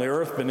above or on the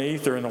earth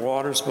beneath or in the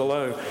waters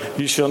below.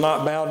 You shall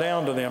not bow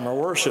down to them or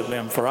worship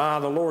them, for I,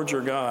 the Lord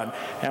your God,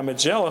 am a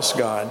jealous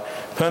God,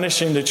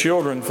 punishing the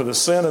children for the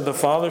sin of the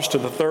fathers to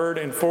the third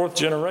and fourth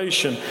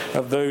generation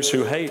of those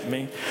who hate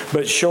me,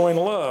 but showing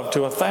love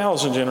to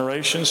 1,000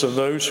 generations of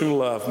those who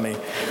love me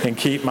and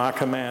keep my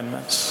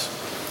commandments.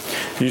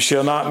 You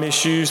shall not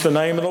misuse the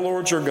name of the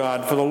Lord your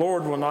God, for the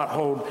Lord will not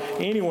hold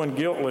anyone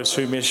guiltless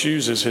who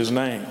misuses his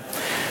name.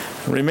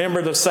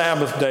 Remember the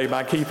Sabbath day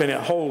by keeping it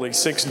holy.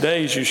 6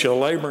 days you shall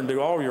labor and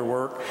do all your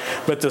work,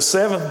 but the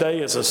seventh day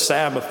is a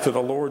Sabbath to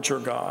the Lord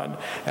your God,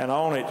 and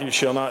on it you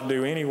shall not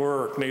do any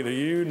work, neither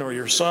you nor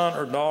your son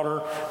or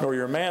daughter, nor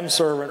your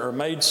manservant or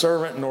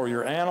maidservant, nor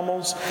your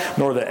animals,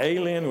 nor the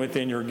alien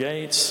within your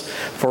gates.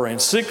 For in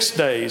 6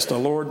 days the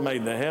Lord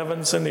made the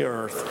heavens and the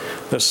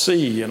earth, the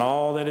sea and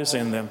all that is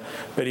in them,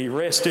 but he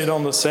rested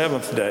on the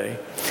seventh day.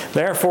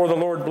 Therefore the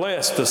Lord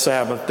blessed the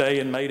Sabbath day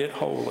and made it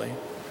holy.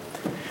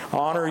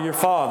 Honor your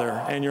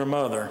father and your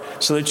mother,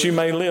 so that you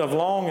may live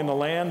long in the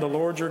land the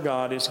Lord your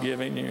God is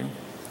giving you.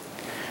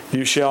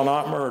 You shall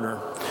not murder.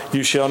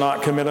 You shall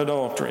not commit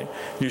adultery.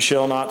 You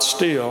shall not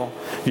steal.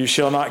 You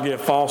shall not give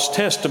false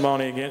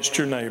testimony against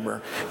your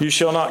neighbor. You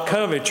shall not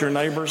covet your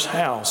neighbor's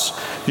house.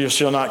 You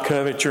shall not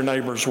covet your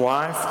neighbor's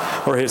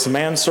wife, or his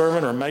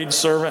manservant or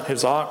maidservant,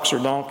 his ox or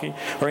donkey,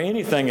 or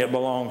anything that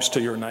belongs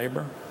to your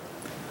neighbor.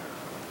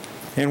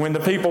 And when the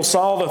people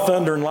saw the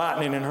thunder and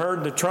lightning and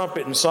heard the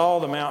trumpet and saw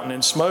the mountain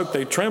in smoke,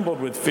 they trembled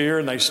with fear,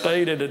 and they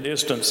stayed at a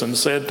distance and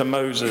said to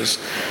Moses,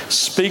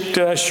 "Speak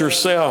to us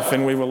yourself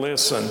and we will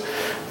listen,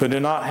 but do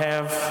not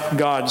have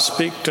God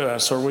speak to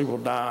us or we will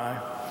die."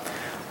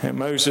 And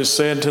Moses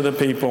said to the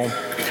people,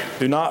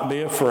 "Do not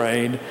be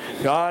afraid.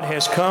 God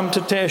has come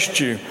to test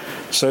you,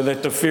 so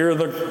that the fear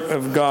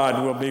of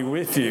God will be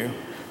with you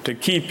to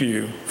keep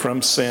you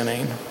from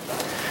sinning."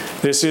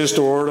 This is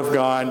the word of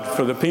God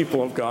for the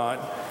people of God.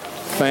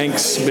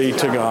 Thanks be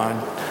to God.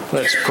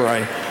 Let's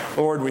pray.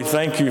 Lord, we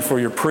thank you for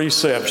your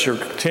precepts, your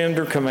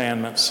tender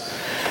commandments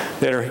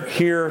that are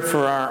here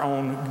for our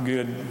own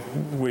good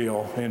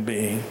will and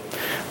being.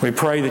 We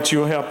pray that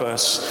you'll help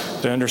us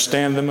to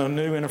understand them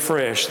anew and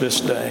afresh this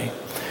day.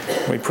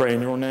 We pray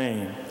in your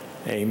name.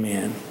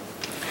 Amen.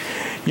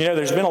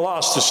 There's been a lot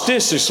of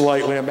statistics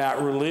lately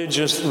about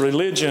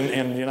religion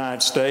in the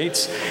United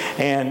States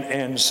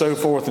and so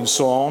forth and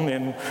so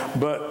on.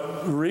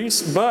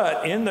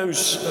 But in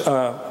those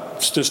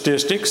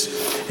statistics,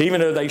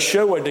 even though they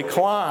show a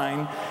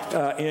decline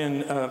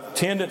in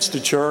attendance to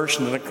church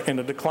and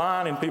a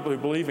decline in people who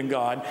believe in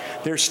God,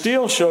 they're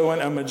still showing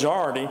a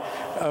majority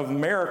of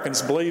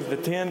Americans believe the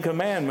 10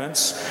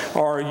 Commandments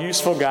are a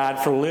useful guide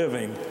for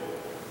living.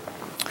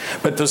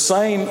 But the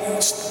same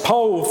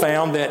poll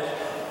found that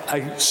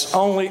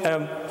only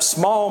a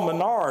small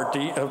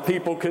minority of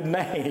people could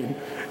name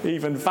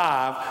even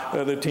 5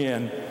 of the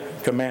 10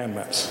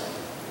 Commandments.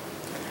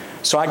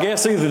 So I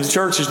guess either the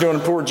church is doing a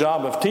poor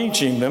job of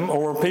teaching them,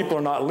 or people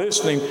are not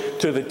listening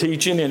to the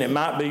teaching, and it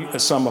might be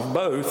some of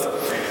both.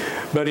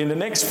 But in the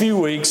next few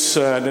weeks,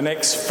 the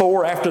next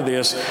 4 after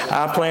this,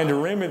 I plan to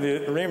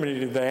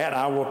remedy that.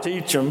 I will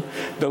teach them.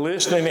 The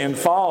listening and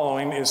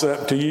following is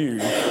up to you.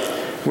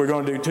 We're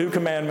going to do 2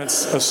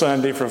 commandments a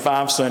Sunday for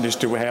 5 Sundays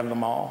till we have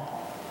them all.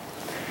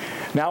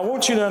 Now, I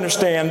want you to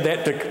understand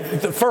that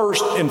the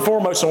first and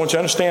foremost, I want you to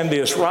understand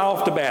this right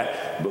off the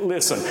bat.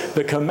 Listen,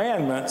 the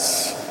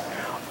commandments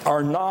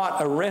are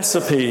not a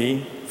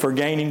recipe for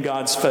gaining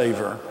God's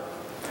favor.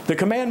 The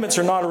commandments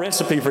are not a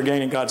recipe for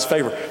gaining God's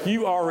favor.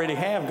 You already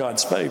have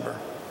God's favor.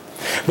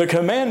 The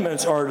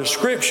commandments are a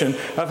description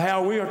of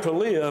how we are to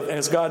live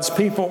as God's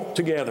people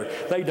together.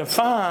 They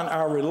define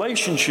our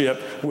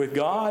relationship with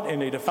God,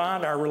 and they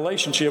define our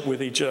relationship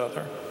with each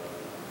other.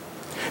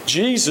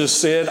 Jesus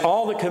said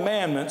all the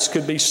commandments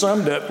could be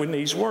summed up with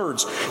these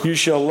words: "You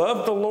shall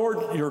love the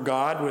Lord your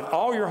God with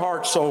all your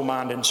heart, soul,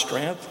 mind, and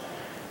strength,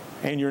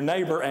 and your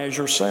neighbor as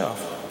yourself."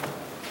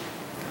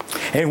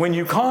 And when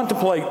you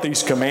contemplate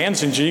these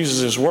commands in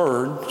Jesus'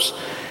 words,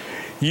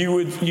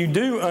 you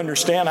do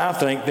understand, I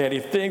think, that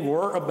if they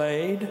were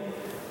obeyed,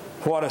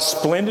 what a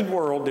splendid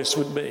world this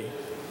would be.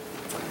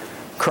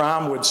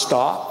 Crime would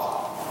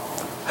stop.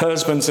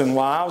 Husbands and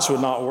wives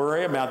would not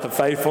worry about the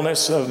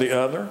faithfulness of the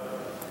other.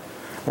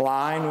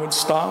 Lying would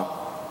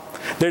stop.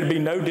 There'd be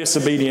no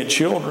disobedient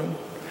children.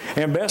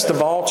 And best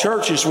of all,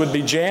 churches would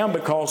be jammed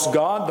because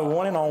God, the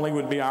one and only,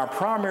 would be our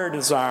primary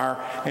desire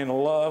and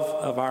love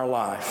of our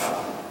life.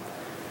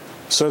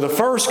 So the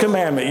first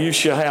commandment, you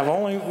shall have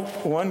only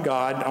one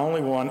God,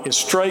 only one, is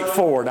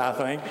straightforward, I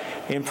think,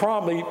 and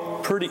probably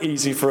pretty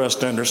easy for us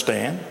to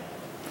understand.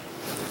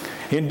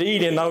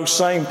 Indeed, in those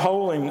same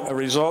polling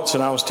results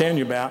that I was telling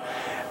you about,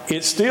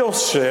 it still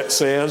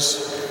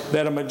says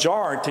that a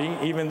majority,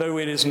 even though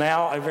it is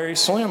now a very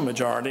slim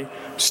majority,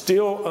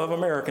 still of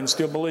Americans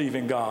still believe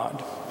in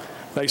God.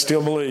 They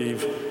still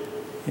believe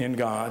in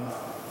God.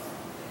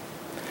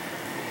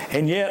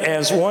 And yet,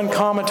 as one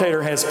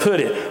commentator has put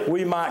it,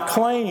 we might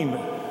claim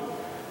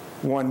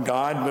one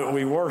God, but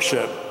we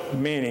worship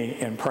many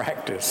in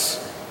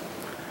practice.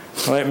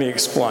 Let me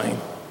explain.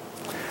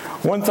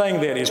 One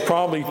thing that is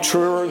probably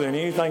truer than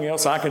anything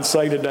else I can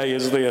say today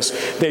is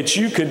this, that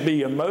you could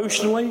be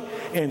emotionally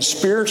and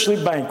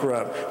spiritually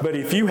bankrupt, but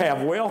if you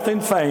have wealth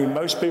and fame,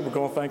 most people are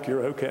going to think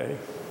you're okay.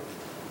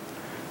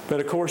 But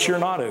of course, you're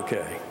not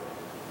okay.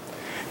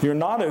 You're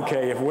not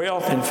okay if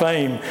wealth and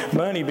fame,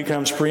 money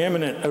becomes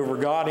preeminent over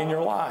God in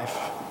your life.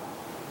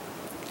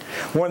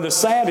 One of the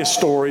saddest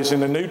stories in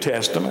the New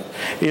Testament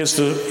is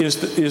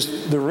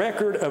the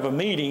record of a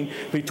meeting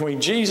between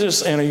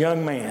Jesus and a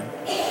young man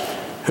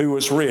who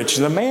was rich.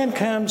 The man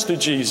comes to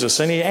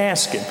Jesus and he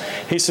asks him,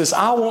 he says,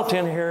 I want to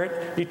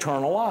inherit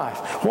eternal life.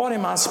 What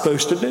am I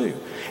supposed to do?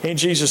 And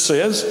Jesus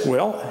says,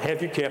 well,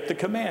 have you kept the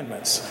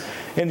commandments?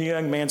 And the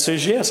young man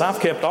says, yes,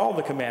 I've kept all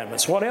the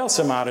commandments. What else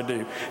am I to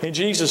do? And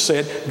Jesus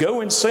said,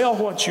 go and sell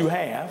what you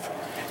have,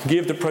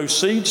 give the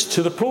proceeds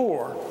to the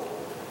poor.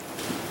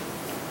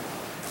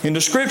 And the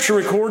scripture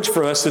records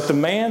for us that the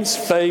man's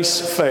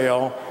face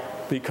fell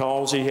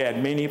because he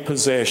had many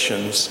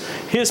possessions.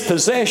 His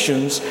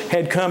possessions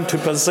had come to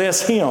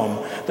possess him.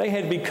 They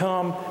had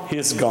become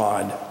his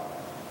God.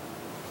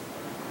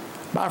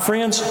 My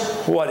friends,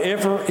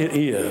 whatever it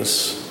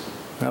is,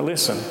 now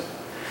listen,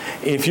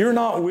 if you're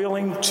not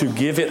willing to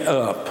give it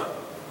up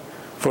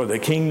for the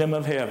kingdom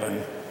of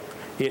heaven,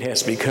 it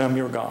has become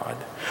your God.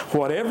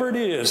 Whatever it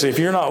is, if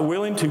you're not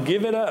willing to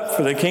give it up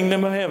for the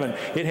kingdom of heaven,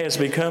 it has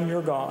become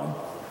your God.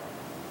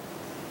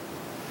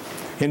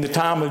 In the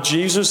time of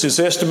Jesus, it's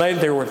estimated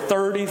there were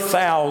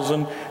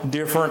 30,000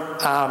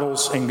 different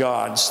idols and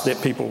gods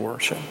that people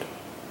worshiped.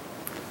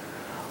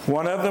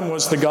 One of them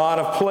was the god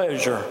of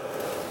pleasure.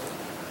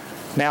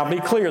 Now, be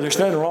clear, there's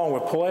nothing wrong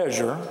with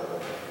pleasure.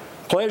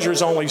 Pleasure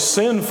is only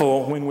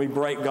sinful when we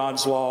break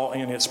God's law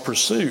in its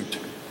pursuit.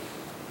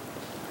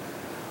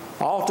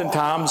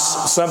 Oftentimes,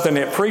 something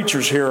that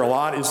preachers hear a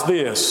lot is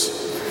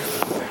this.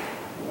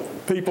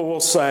 People will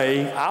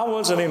say, I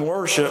wasn't in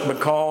worship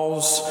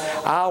because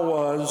I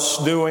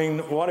was doing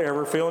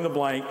whatever, fill in the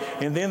blank,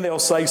 and then they'll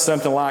say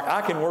something like,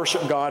 I can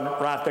worship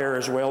God right there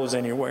as well as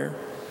anywhere.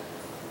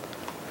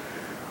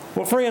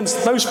 Well,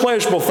 friends, those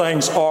pleasurable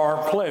things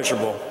are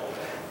pleasurable.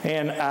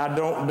 And I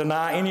don't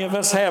deny any of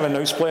us having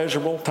those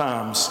pleasurable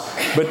times.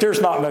 But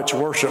there's not much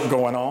worship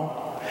going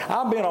on.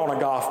 I've been on a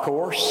golf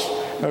course,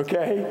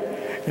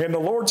 okay? And the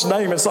Lord's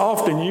name is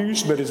often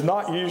used, but it's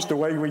not used the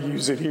way we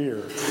use it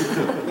here.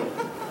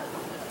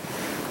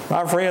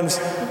 My friends,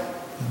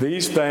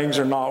 these things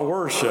are not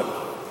worship.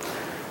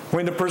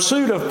 When the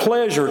pursuit of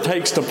pleasure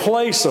takes the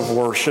place of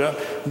worship,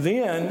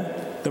 then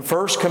the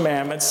first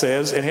commandment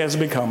says it has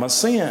become a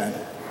sin.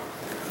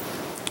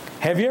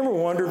 Have you ever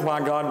wondered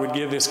why God would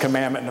give this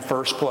commandment in the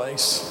first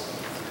place?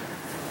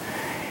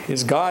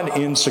 Is God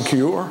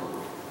insecure?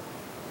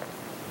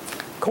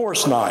 Of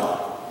course not.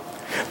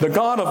 The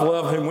God of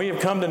love whom we have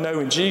come to know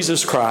in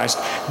Jesus Christ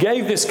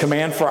gave this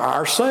command for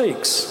our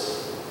sakes.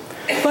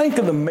 Think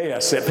of the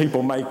mess that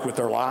people make with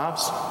their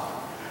lives.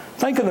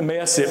 Think of the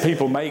mess that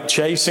people make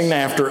chasing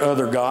after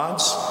other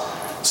gods.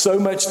 So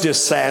much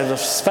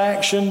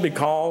dissatisfaction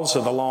because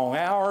of the long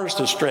hours,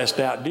 the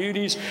stressed out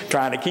duties,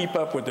 trying to keep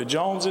up with the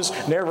Joneses,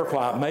 never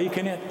quite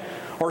making it,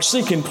 or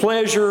seeking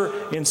pleasure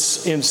in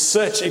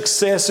such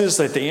excesses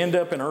that they end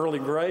up in early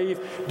grave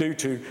due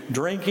to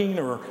drinking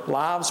or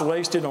lives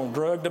wasted on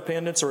drug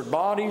dependence or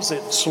bodies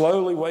that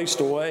slowly waste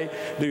away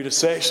due to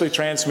sexually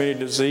transmitted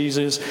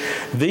diseases.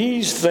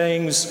 These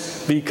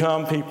things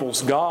become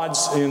people's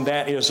gods, and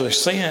that is a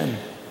sin.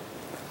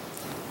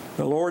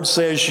 The Lord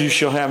says, you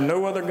shall have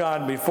no other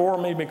God before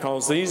me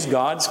because these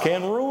gods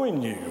can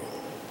ruin you.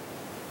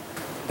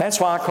 That's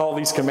why I call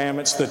these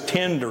commandments the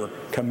tender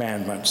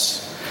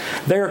commandments.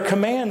 They are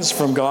commands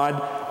from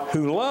God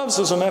who loves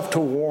us enough to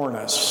warn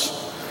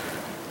us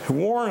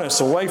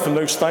away from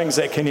those things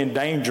that can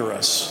endanger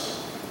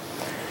us.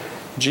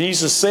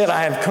 Jesus said,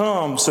 I have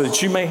come so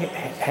that you may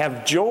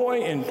have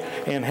joy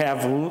and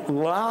have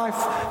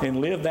life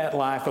and live that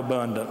life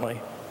abundantly.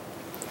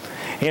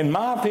 In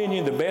my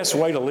opinion, the best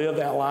way to live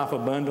that life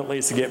abundantly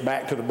is to get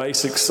back to the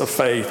basics of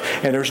faith.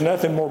 And there's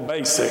nothing more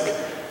basic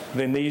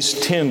than these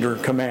tender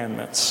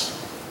commandments.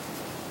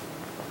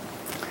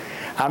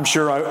 I'm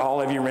sure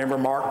all of you remember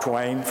Mark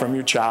Twain from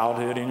your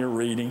childhood and your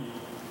reading.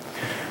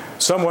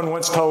 Someone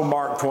once told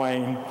Mark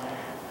Twain,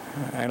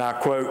 and I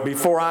quote,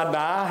 before I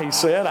die, he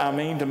said, I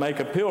mean to make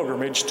a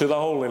pilgrimage to the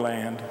Holy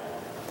Land.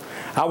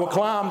 I will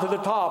climb to the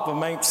top of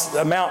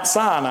Mount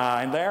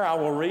Sinai, and there I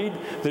will read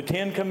the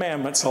 10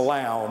 Commandments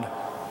aloud.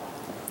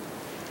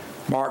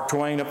 Mark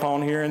Twain,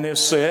 upon hearing this,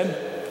 said,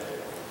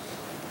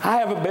 "I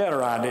have a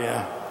better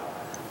idea.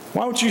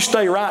 Why don't you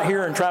stay right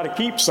here and try to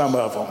keep some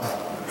of them?"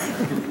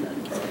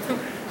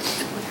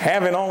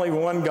 Having only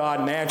one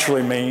God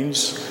naturally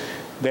means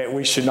that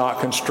we should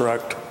not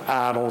construct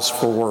idols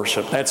for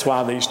worship. That's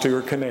why these two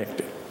are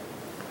connected.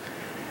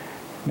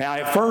 Now,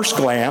 at first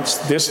glance,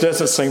 this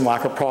doesn't seem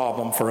like a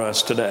problem for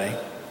us today.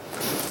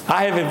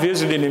 I have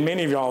visited in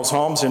many of y'all's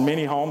homes, in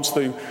many homes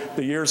through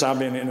the years I've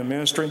been in the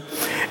ministry,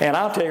 and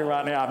I'll tell you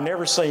right now, I've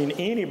never seen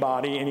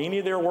anybody in any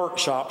of their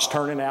workshops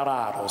turning out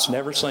idols.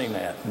 Never seen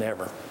that,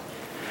 never.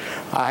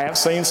 I have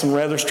seen some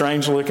rather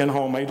strange-looking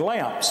homemade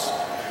lamps,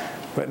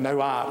 but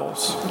no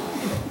idols.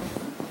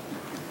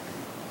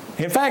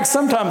 In fact,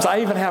 sometimes I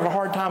even have a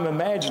hard time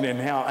imagining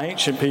how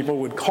ancient people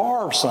would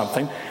carve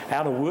something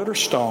out of wood or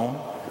stone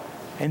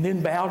and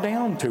then bow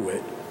down to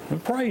it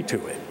and pray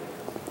to it.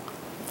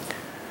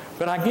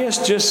 But I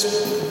guess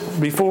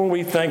just before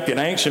we think that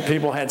ancient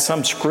people had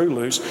some screw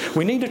loose,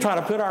 we need to try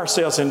to put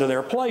ourselves into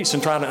their place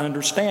and try to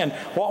understand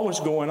what was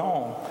going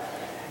on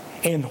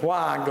and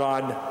why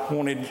God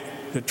wanted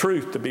the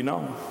truth to be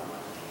known.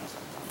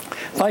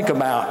 Think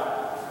about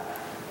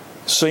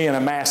seeing a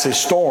massive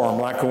storm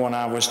like the one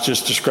I was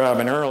just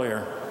describing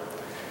earlier.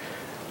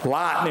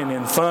 Lightning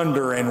and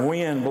thunder and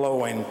wind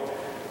blowing.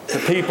 The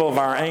people of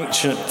our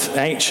ancient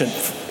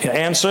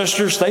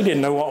ancestors, they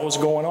didn't know what was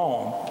going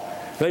on.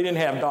 They didn't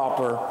have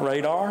Doppler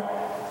radar.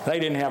 They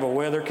didn't have a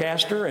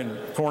weathercaster and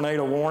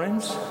tornado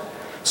warnings.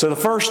 So the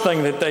first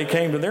thing that they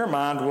came to their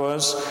mind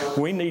was,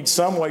 we need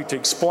some way to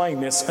explain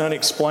this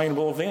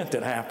unexplainable event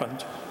that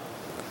happened.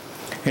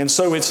 And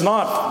so it's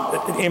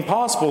not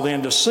impossible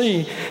then to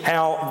see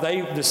how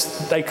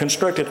they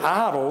constructed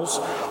idols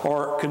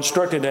or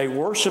constructed a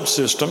worship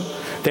system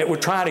that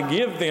would try to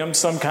give them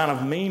some kind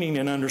of meaning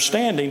and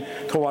understanding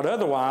to what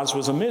otherwise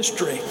was a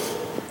mystery.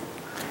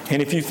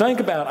 And if you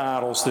think about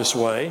idols this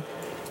way,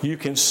 you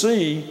can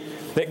see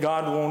that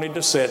God wanted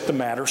to set the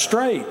matter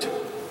straight.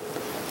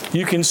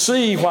 You can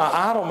see why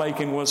idol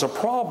making was a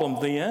problem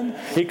then.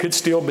 It could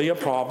still be a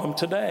problem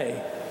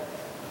today.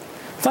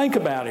 Think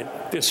about it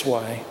this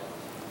way.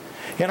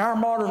 In our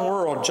modern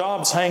world,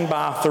 jobs hang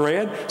by a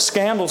thread.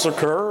 Scandals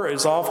occur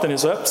as often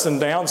as ups and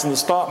downs in the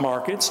stock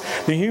markets.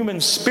 The human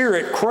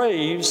spirit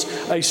craves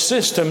a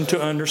system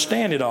to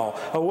understand it all,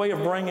 a way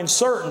of bringing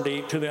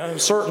certainty to the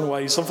uncertain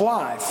ways of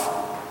life.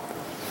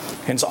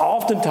 And so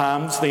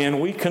oftentimes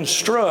then we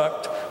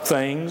construct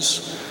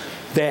things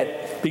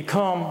that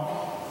become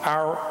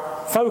our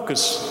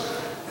focus,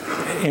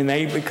 and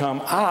they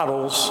become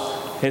idols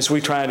as we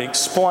try to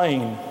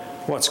explain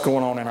what's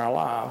going on in our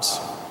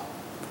lives.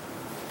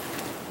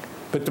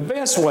 But the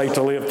best way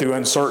to live through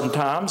uncertain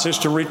times is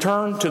to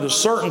return to the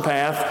certain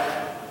path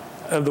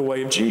of the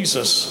way of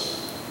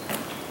Jesus.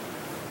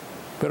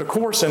 But of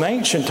course, in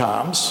ancient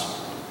times,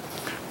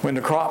 when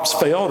the crops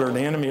failed or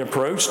the enemy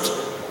approached,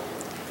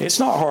 it's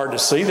not hard to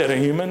see that a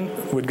human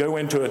would go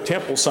into a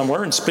temple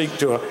somewhere and speak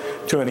to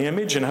an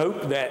image and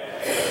hope that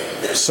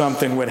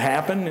something would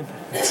happen,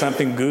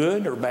 something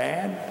good or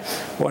bad,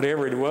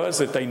 whatever it was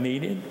that they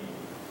needed.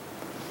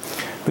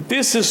 But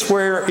this is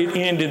where it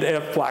ended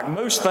up, like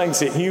most things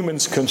that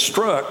humans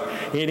construct,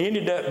 it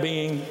ended up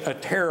being a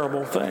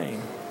terrible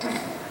thing.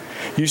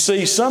 You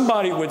see,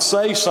 somebody would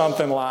say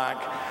something like,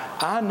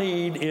 I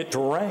need it to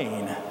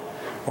rain,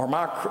 or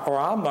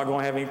I'm not going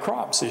to have any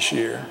crops this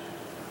year.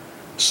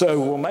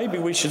 So, well, maybe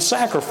we should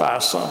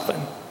sacrifice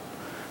something.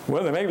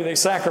 Well, maybe they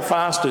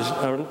sacrificed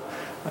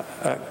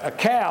a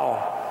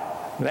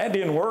cow. That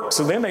didn't work,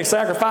 so then they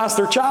sacrificed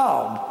their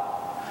child.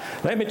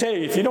 Let me tell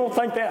you, if you don't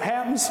think that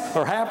happens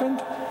or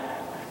happened,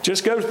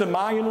 just go to the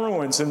Mayan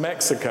ruins in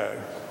Mexico.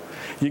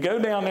 You go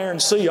down there and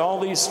see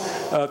all these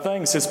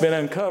things that's been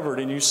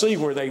uncovered, and you see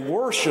where they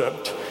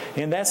worshiped,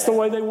 and that's the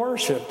way they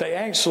worshiped. They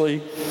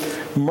actually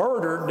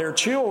murdered their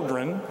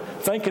children,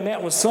 thinking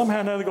that was somehow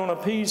or another going to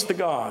appease the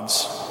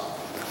gods.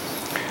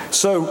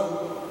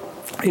 So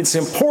it's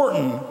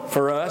important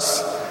for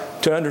us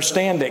to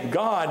understand that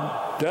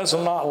God does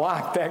not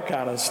like that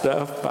kind of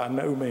stuff by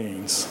no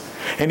means.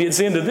 And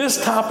it's into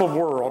this type of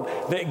world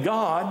that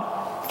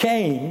God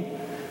came,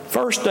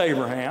 first to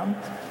Abraham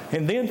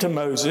and then to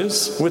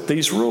Moses, with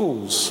these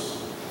rules.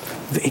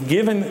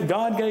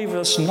 God gave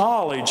us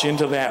knowledge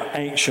into that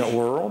ancient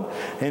world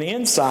and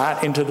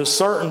insight into the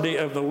certainty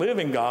of the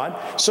living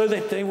God so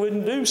that they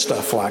wouldn't do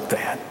stuff like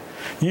that.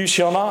 You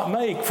shall not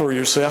make for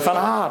yourself an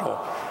idol.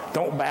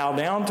 Don't bow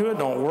down to it.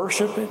 Don't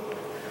worship it.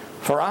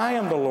 For I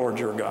am the Lord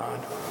your God.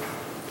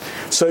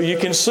 So you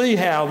can see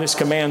how this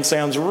command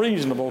sounds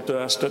reasonable to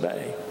us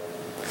today.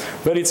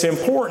 But it's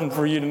important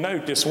for you to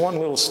note this one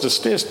little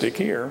statistic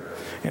here,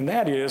 and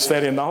that is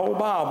that in the whole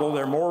Bible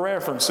there are more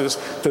references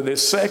to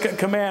this second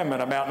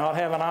commandment about not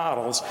having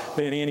idols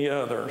than any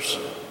others.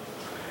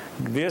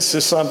 This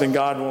is something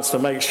God wants to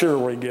make sure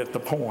we get the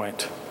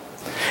point.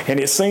 And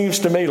it seems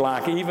to me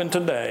like even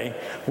today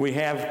we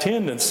have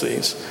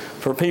tendencies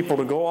for people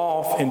to go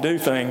off and do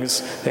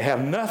things that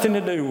have nothing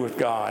to do with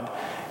God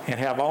and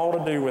have all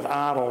to do with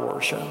idol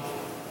worship.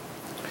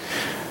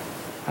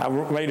 I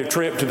made a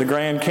trip to the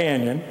Grand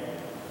Canyon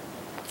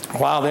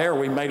While there,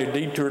 we made a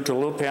detour to a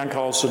little town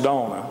called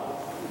Sedona.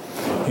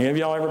 Any of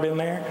y'all ever been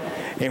there?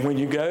 And when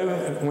you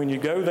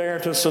go there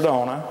to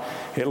Sedona,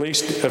 at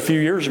least a few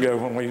years ago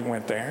when we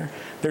went there,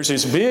 there's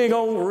this big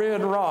old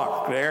red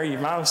rock there. You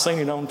might have seen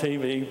it on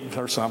TV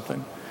or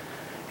something.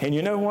 And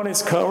you know what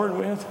it's covered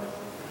with?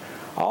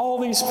 All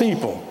these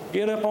people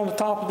get up on the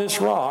top of this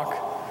rock,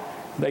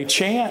 they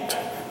chant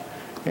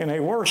and they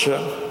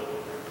worship.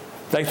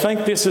 They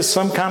think this is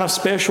some kind of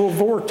special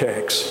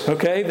vortex,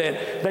 okay,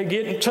 that they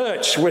get in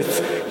touch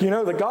with,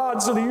 the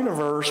gods of the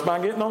universe by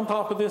getting on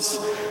top of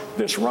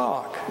this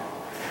rock.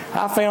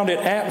 I found it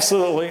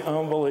absolutely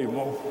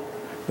unbelievable,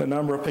 the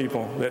number of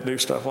people that do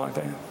stuff like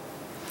that.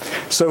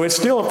 So it's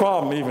still a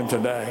problem even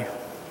today.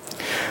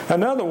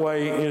 Another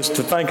way is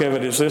to think of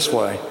it as this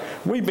way.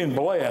 We've been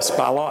blessed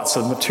by lots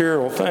of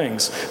material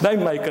things. They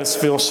make us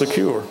feel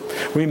secure.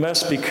 We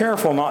must be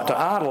careful not to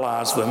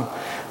idolize them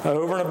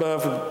over and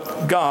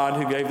above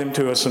God who gave them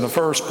to us in the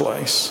first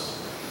place.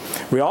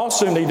 We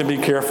also need to be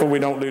careful we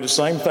don't do the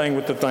same thing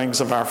with the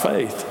things of our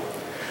faith.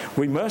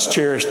 We must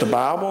cherish the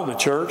Bible, the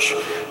church,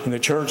 and the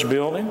church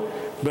building,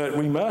 but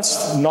we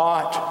must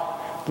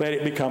not let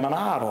it become an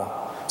idol.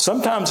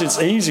 Sometimes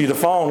it's easy to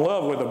fall in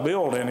love with a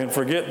building and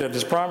forget that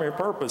its primary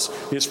purpose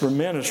is for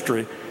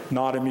ministry,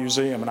 not a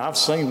museum. And I've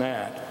seen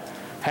that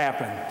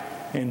happen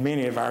in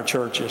many of our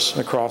churches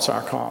across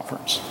our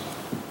conference.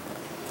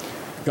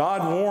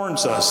 God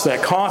warns us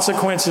that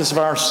consequences of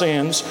our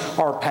sins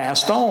are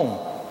passed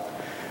on.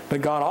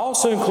 But God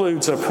also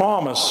includes a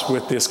promise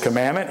with this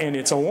commandment, and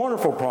it's a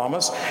wonderful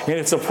promise, and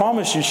it's a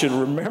promise you should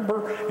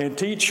remember and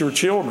teach your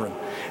children.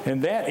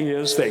 And that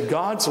is that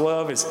God's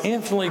love is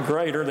infinitely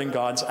greater than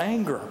God's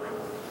anger.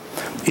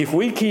 If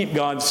we keep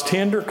God's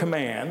tender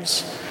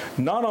commands,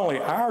 not only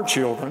our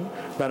children,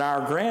 but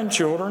our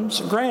grandchildren's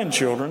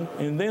grandchildren,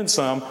 and then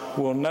some,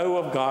 will know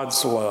of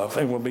God's love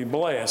and will be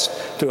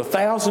blessed to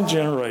 1,000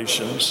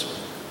 generations.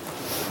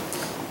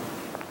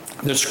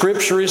 The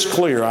Scripture is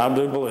clear, I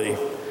do believe,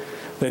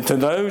 that to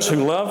those who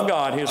love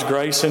God, His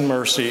grace and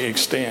mercy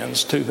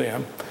extends to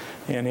them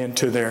and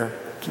into their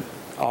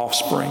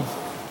offspring.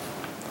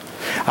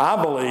 I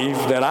believe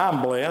that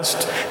I'm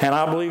blessed, and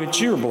I believe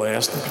that you're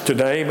blessed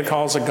today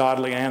because of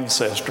godly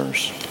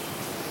ancestors.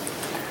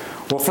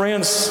 Well,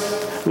 friends,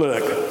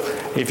 look,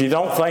 if you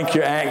don't think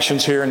your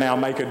actions here now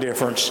make a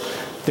difference,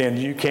 then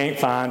you can't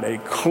find a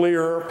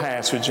clearer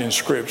passage in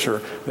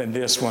Scripture than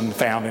this one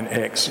found in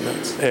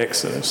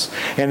Exodus.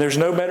 And there's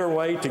no better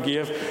way to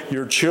give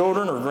your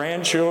children or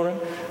grandchildren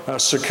a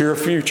secure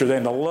future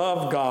than to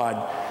love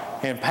God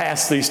and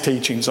pass these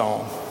teachings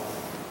on.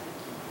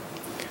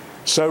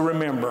 So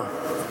remember,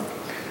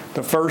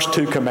 the first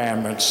two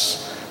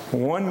commandments: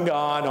 one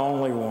God,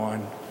 only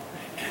one,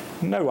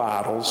 no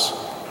idols.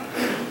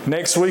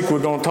 Next week, we're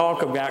going to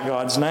talk about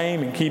God's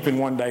name and keeping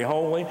one day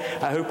holy.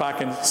 I hope I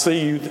can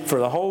see you for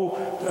the whole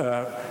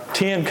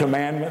 10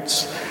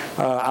 commandments.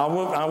 I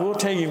will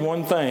tell you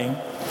one thing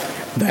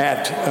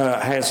that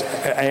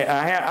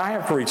I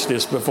have preached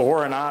this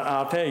before, and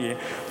I'll tell you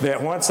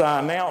that once I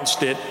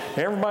announced it,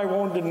 everybody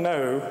wanted to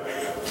know,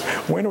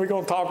 when are we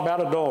going to talk about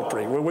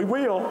adultery? Well, we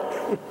will.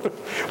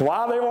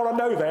 Why they want to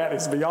know that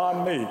is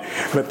beyond me.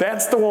 But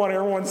that's the one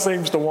everyone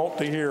seems to want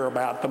to hear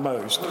about the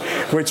most,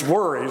 which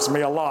worries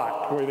me a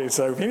lot.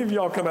 So if any of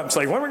y'all come up and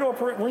say, when are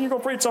you going to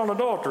preach on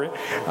adultery?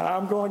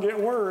 I'm going to get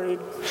worried.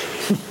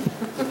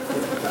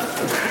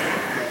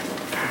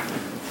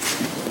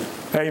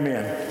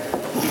 Amen.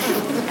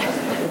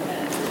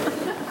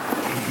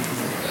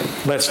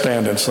 Let's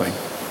stand and sing.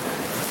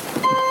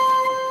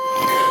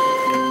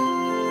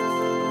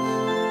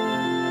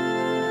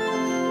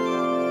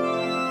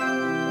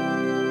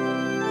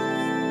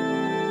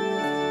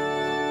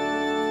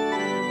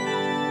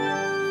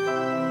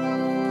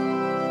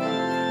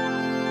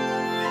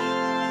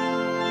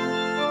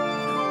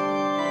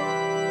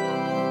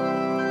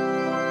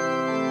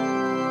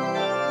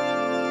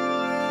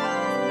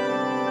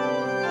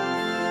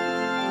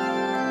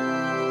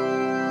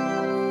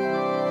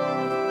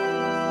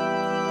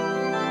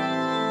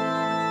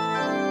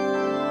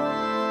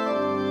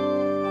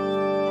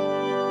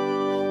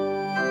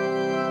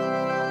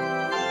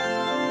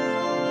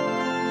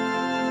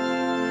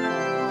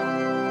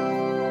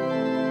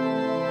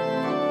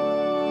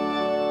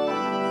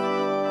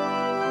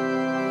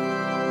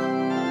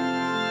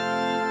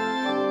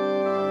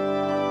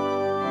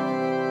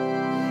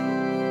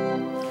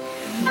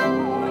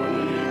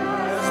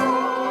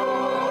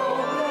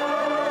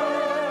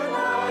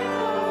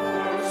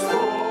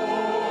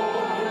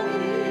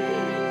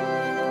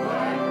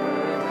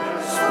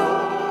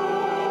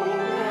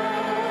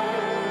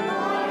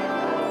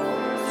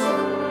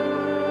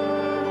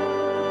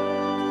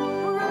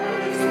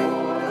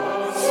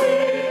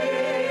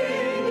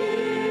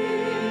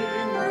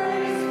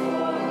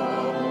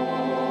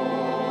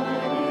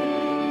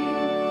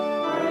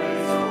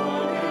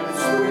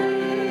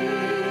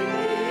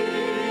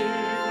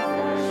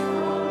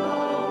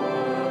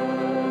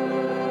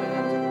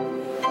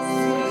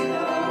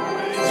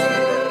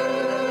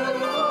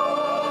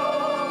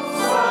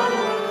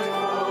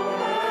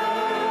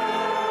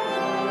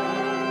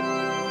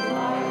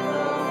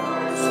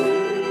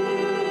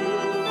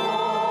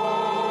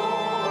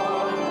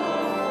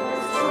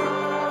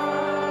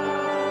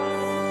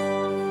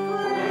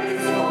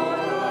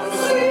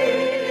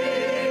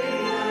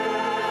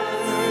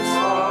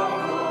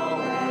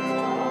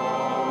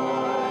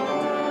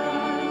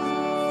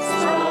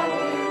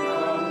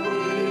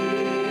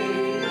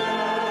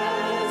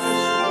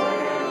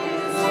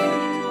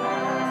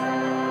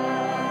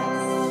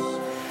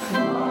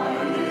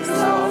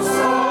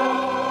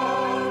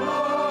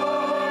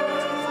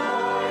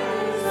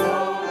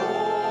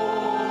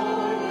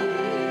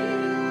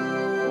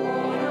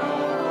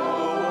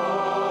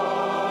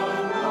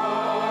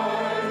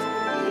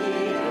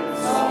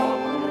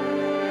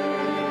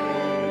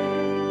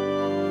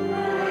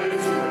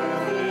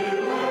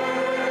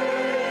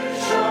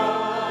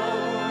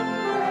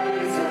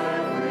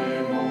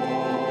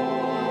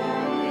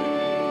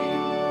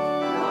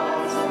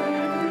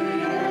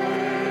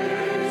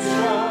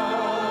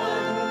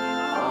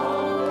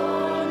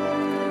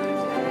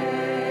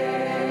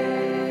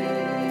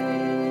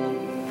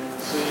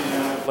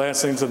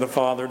 blessings of the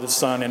Father, the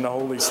Son, and the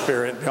Holy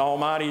Spirit, the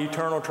Almighty,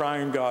 eternal,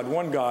 triune God,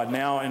 one God,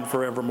 now and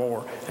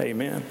forevermore.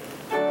 Amen.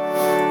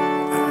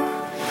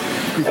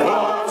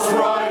 God's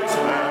right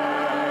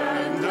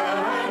hand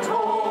and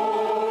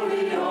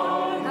holy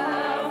arm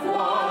have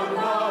won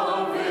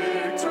the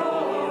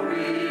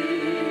victory.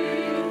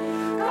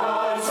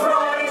 God's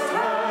right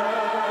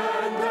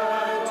hand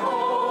and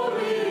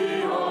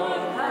holy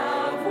arm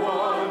have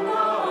won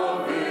the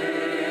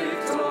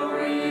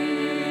victory.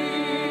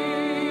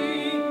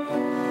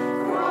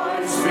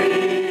 Christ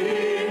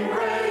being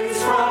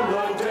raised from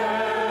the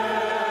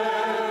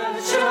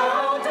dead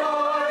shall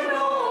die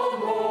no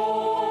more.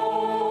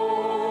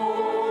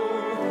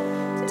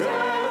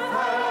 Death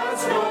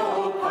has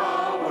no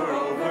power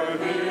over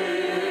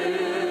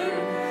him.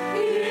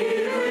 He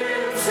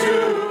lives to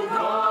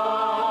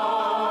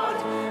God.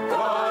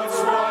 God's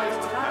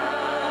right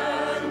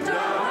hand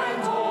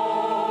and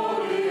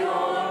holy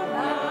arm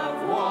have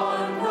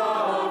won the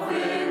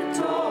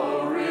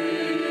victory.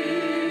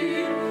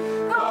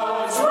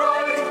 God's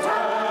right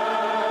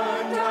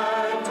hand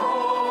and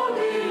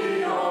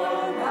holy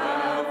arm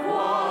have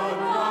won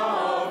the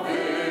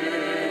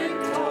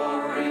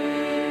victory.